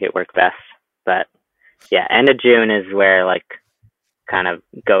to make it work best. But yeah, end of June is where like kind of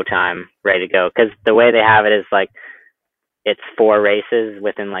go time, ready to go. Because the way they have it is like it's 4 races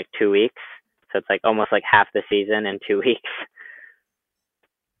within like 2 weeks, so it's like almost like half the season in 2 weeks.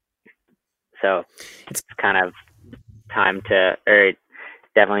 So it's kind of time to, or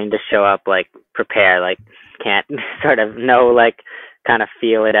definitely need to show up, like prepare, like can't sort of know, like kind of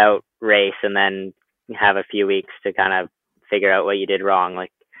feel it out race and then have a few weeks to kind of figure out what you did wrong.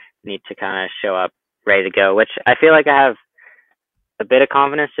 Like need to kind of show up ready to go, which I feel like I have a bit of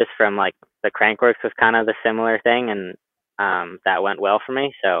confidence just from like the Crankworx was kind of the similar thing, and that went well for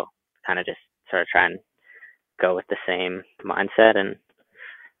me. So kind of just sort of try and go with the same mindset, and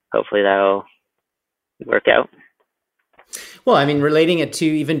hopefully that'll work out. Well, I mean, relating it to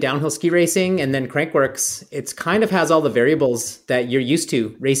even downhill ski racing and then Crankworx, it's kind of has all the variables that you're used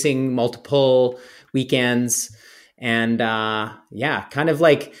to racing multiple weekends. And yeah, kind of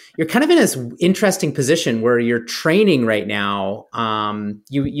like you're kind of in this interesting position where you're training right now.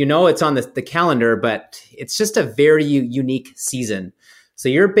 You know it's on the calendar, but it's just a very unique season. So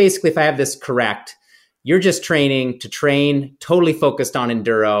you're basically, if I have this correct, you're just training to train, totally focused on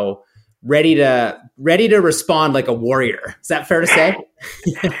enduro, ready to respond like a warrior. Is that fair to say?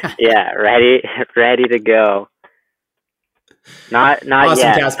 Yeah, ready to go. Not awesome,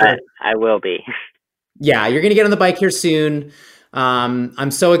 yet, Casper. But I will be. Yeah, you're going to get on the bike here soon. I'm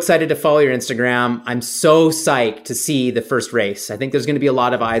so excited to follow your Instagram. I'm so psyched to see the first race. I think there's going to be a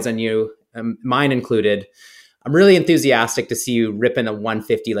lot of eyes on you, mine included. I'm really enthusiastic to see you ripping a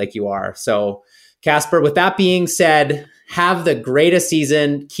 150 like you are. So, Casper, with that being said, have the greatest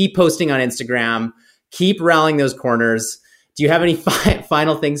season. Keep posting on Instagram. Keep rallying those corners. Do you have any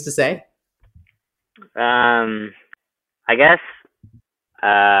final things to say? I guess,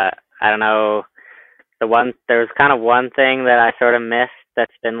 I don't know. There's kind of one thing that I sort of missed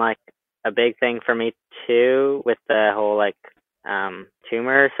that's been like a big thing for me too, with the whole like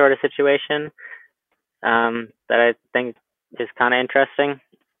tumor sort of situation, that I think is kind of interesting.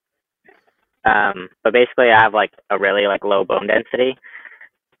 But basically I have like a really like low bone density.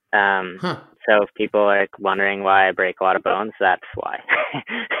 So if people are like wondering why I break a lot of bones, that's why.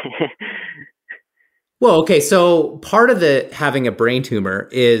 Well, okay. So part of the having a brain tumor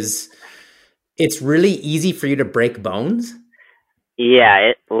is it's really easy for you to break bones. Yeah,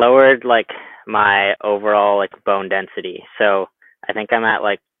 it lowered like my overall like bone density. So I think I'm at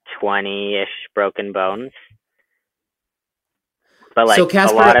like 20-ish broken bones. But like, so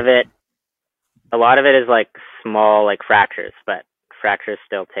Casper, a lot of it is like small like fractures, but fractures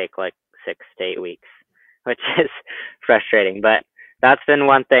still take like 6 to 8 weeks, which is frustrating. But that's been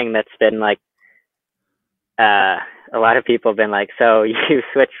one thing that's been like a lot of people have been like, so you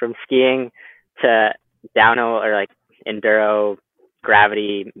switch from skiing to downhill or like enduro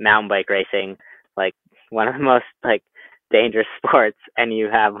gravity mountain bike racing, like one of the most like dangerous sports, and you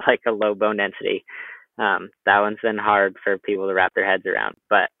have like a low bone density. That one's been hard for people to wrap their heads around.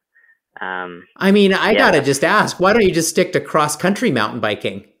 But I mean, I gotta just ask, why don't you just stick to cross country mountain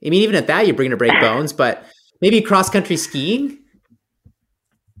biking? I mean, even at that, you're going to break bones, but maybe cross country skiing.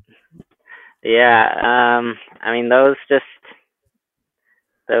 Yeah, I mean, those just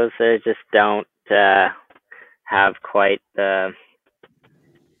don't have quite the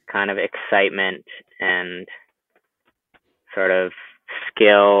kind of excitement and sort of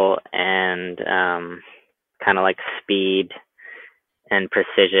skill and kind of like speed and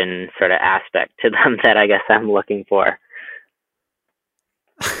precision sort of aspect to them that I guess I'm looking for.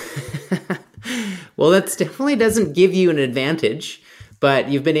 Well, that definitely doesn't give you an advantage, but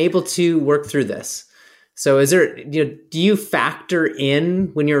you've been able to work through this. So is there, do you factor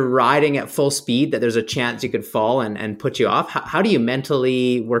in when you're riding at full speed that there's a chance you could fall and put you off? How do you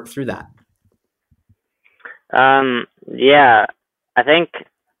mentally work through that? Yeah, I think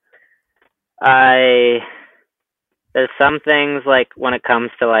I there's some things like when it comes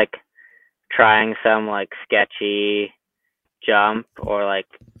to like trying some like sketchy jump or like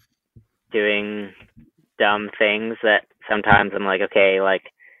doing dumb things that sometimes I'm like, okay, like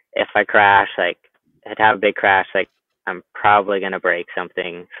if I crash, like I'd have a big crash, like I'm probably going to break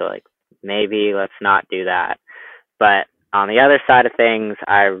something. So like maybe let's not do that. But on the other side of things,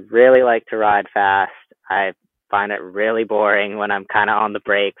 I really like to ride fast. I find it really boring when I'm kind of on the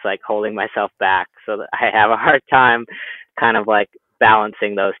brakes, like holding myself back. So that I have a hard time kind of like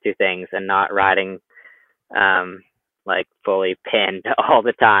balancing those two things and not riding like fully pinned all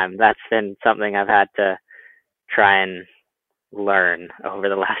the time. That's been something I've had to try and learn over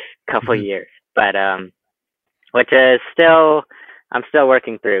the last couple of years. But which is I'm still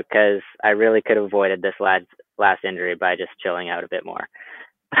working through, because I really could have avoided this last injury by just chilling out a bit more.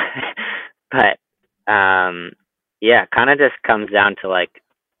 But yeah, kind of just comes down to like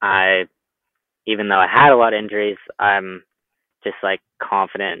even though I had a lot of injuries, I'm just like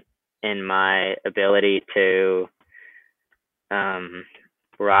confident in my ability to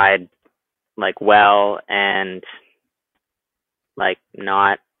ride like well and like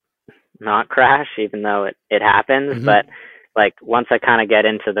not crash, even though it happens. Mm-hmm. But like once I kind of get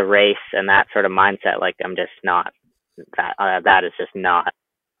into the race and that sort of mindset, like I'm just not that is just not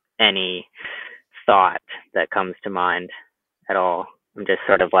any thought that comes to mind at all. I'm just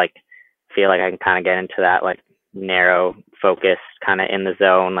sort of like feel like I can kind of get into that like narrow focus, kind of in the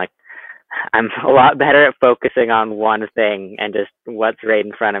zone. Like I'm a lot better at focusing on one thing and just what's right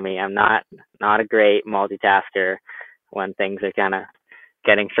in front of me. I'm not a great multitasker when things are kind of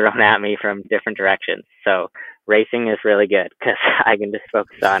getting thrown at me from different directions. So racing is really good because I can just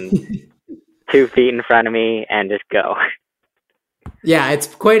focus on 2 feet in front of me and just go. Yeah, it's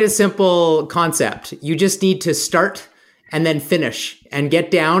quite a simple concept. You just need to start and then finish and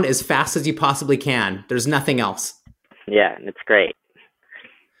get down as fast as you possibly can. There's nothing else. Yeah, it's great.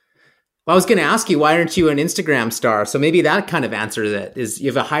 Well, I was going to ask you, why aren't you an Instagram star? So maybe that kind of answers it, is you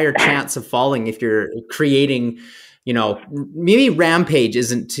have a higher chance of falling if you're creating, maybe Rampage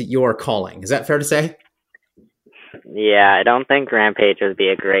isn't your calling. Is that fair to say? Yeah, I don't think Rampage would be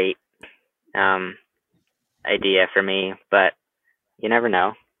a great idea for me, but you never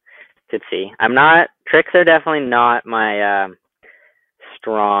know. Could see. Tricks are definitely not my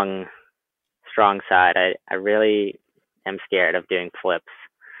strong side. I really am scared of doing flips.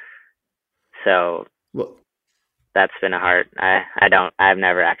 So that's been a hard. I've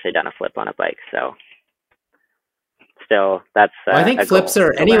never actually done a flip on a bike. So still, that's. I think flips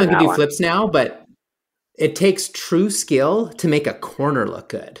anyone can do flips now, but it takes true skill to make a corner look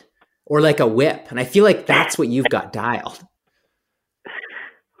good, or like a whip. And I feel like that's what you've got dialed.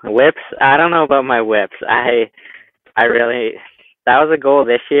 Whips, I don't know about my whips. I really, that was a goal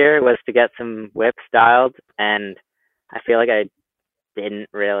this year, was to get some whips dialed, and I feel like I didn't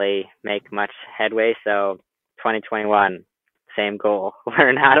really make much headway. So 2021, same goal,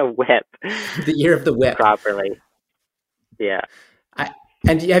 learn how to whip. The year of the whip. Properly. Yeah.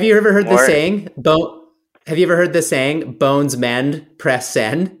 And have you ever heard the saying, have you ever heard the saying, bones mend, press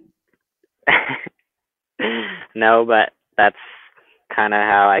send? No, but that's kind of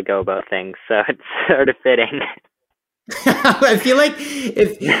how I go about things, so it's sort of fitting. I feel like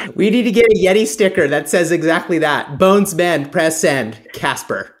if we need to get a Yeti sticker that says exactly that. Bones mend, press send,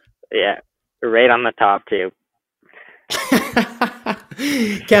 Casper. Yeah, right on the top too.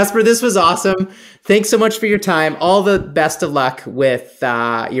 Casper, this was awesome. Thanks so much for your time. All the best of luck with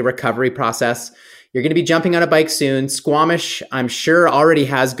your recovery process. You're going to be jumping on a bike soon. Squamish, I'm sure, already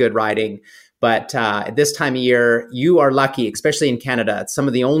has good riding. But at this time of year, you are lucky, especially in Canada. It's some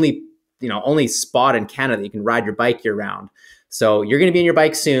of the only spot in Canada that you can ride your bike year round. So you're going to be on your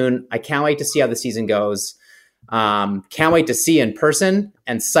bike soon. I can't wait to see how the season goes. Can't wait to see you in person,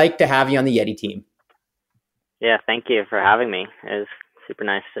 and psyched to have you on the Yeti team. Yeah, thank you for having me. It was super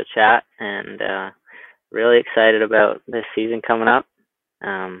nice to chat, and really excited about this season coming up.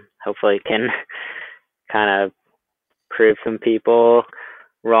 Hopefully can kind of prove some people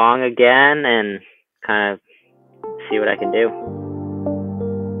wrong again and kind of see what I can do.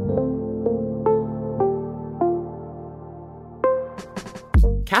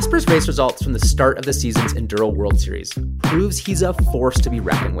 Casper's race results from the start of the season's Enduro World Series proves he's a force to be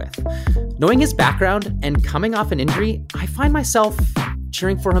reckoned with. Knowing his background and coming off an injury, I find myself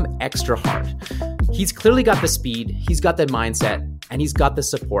cheering for him extra hard. He's clearly got the speed, he's got the mindset, and he's got the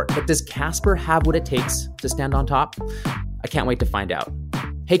support. But does Casper have what it takes to stand on top? I can't wait to find out.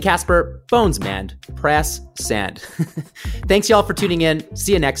 Hey Casper, bones mend, press send. Thanks y'all for tuning in.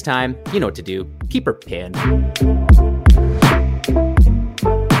 See you next time. You know what to do. Keep her pinned.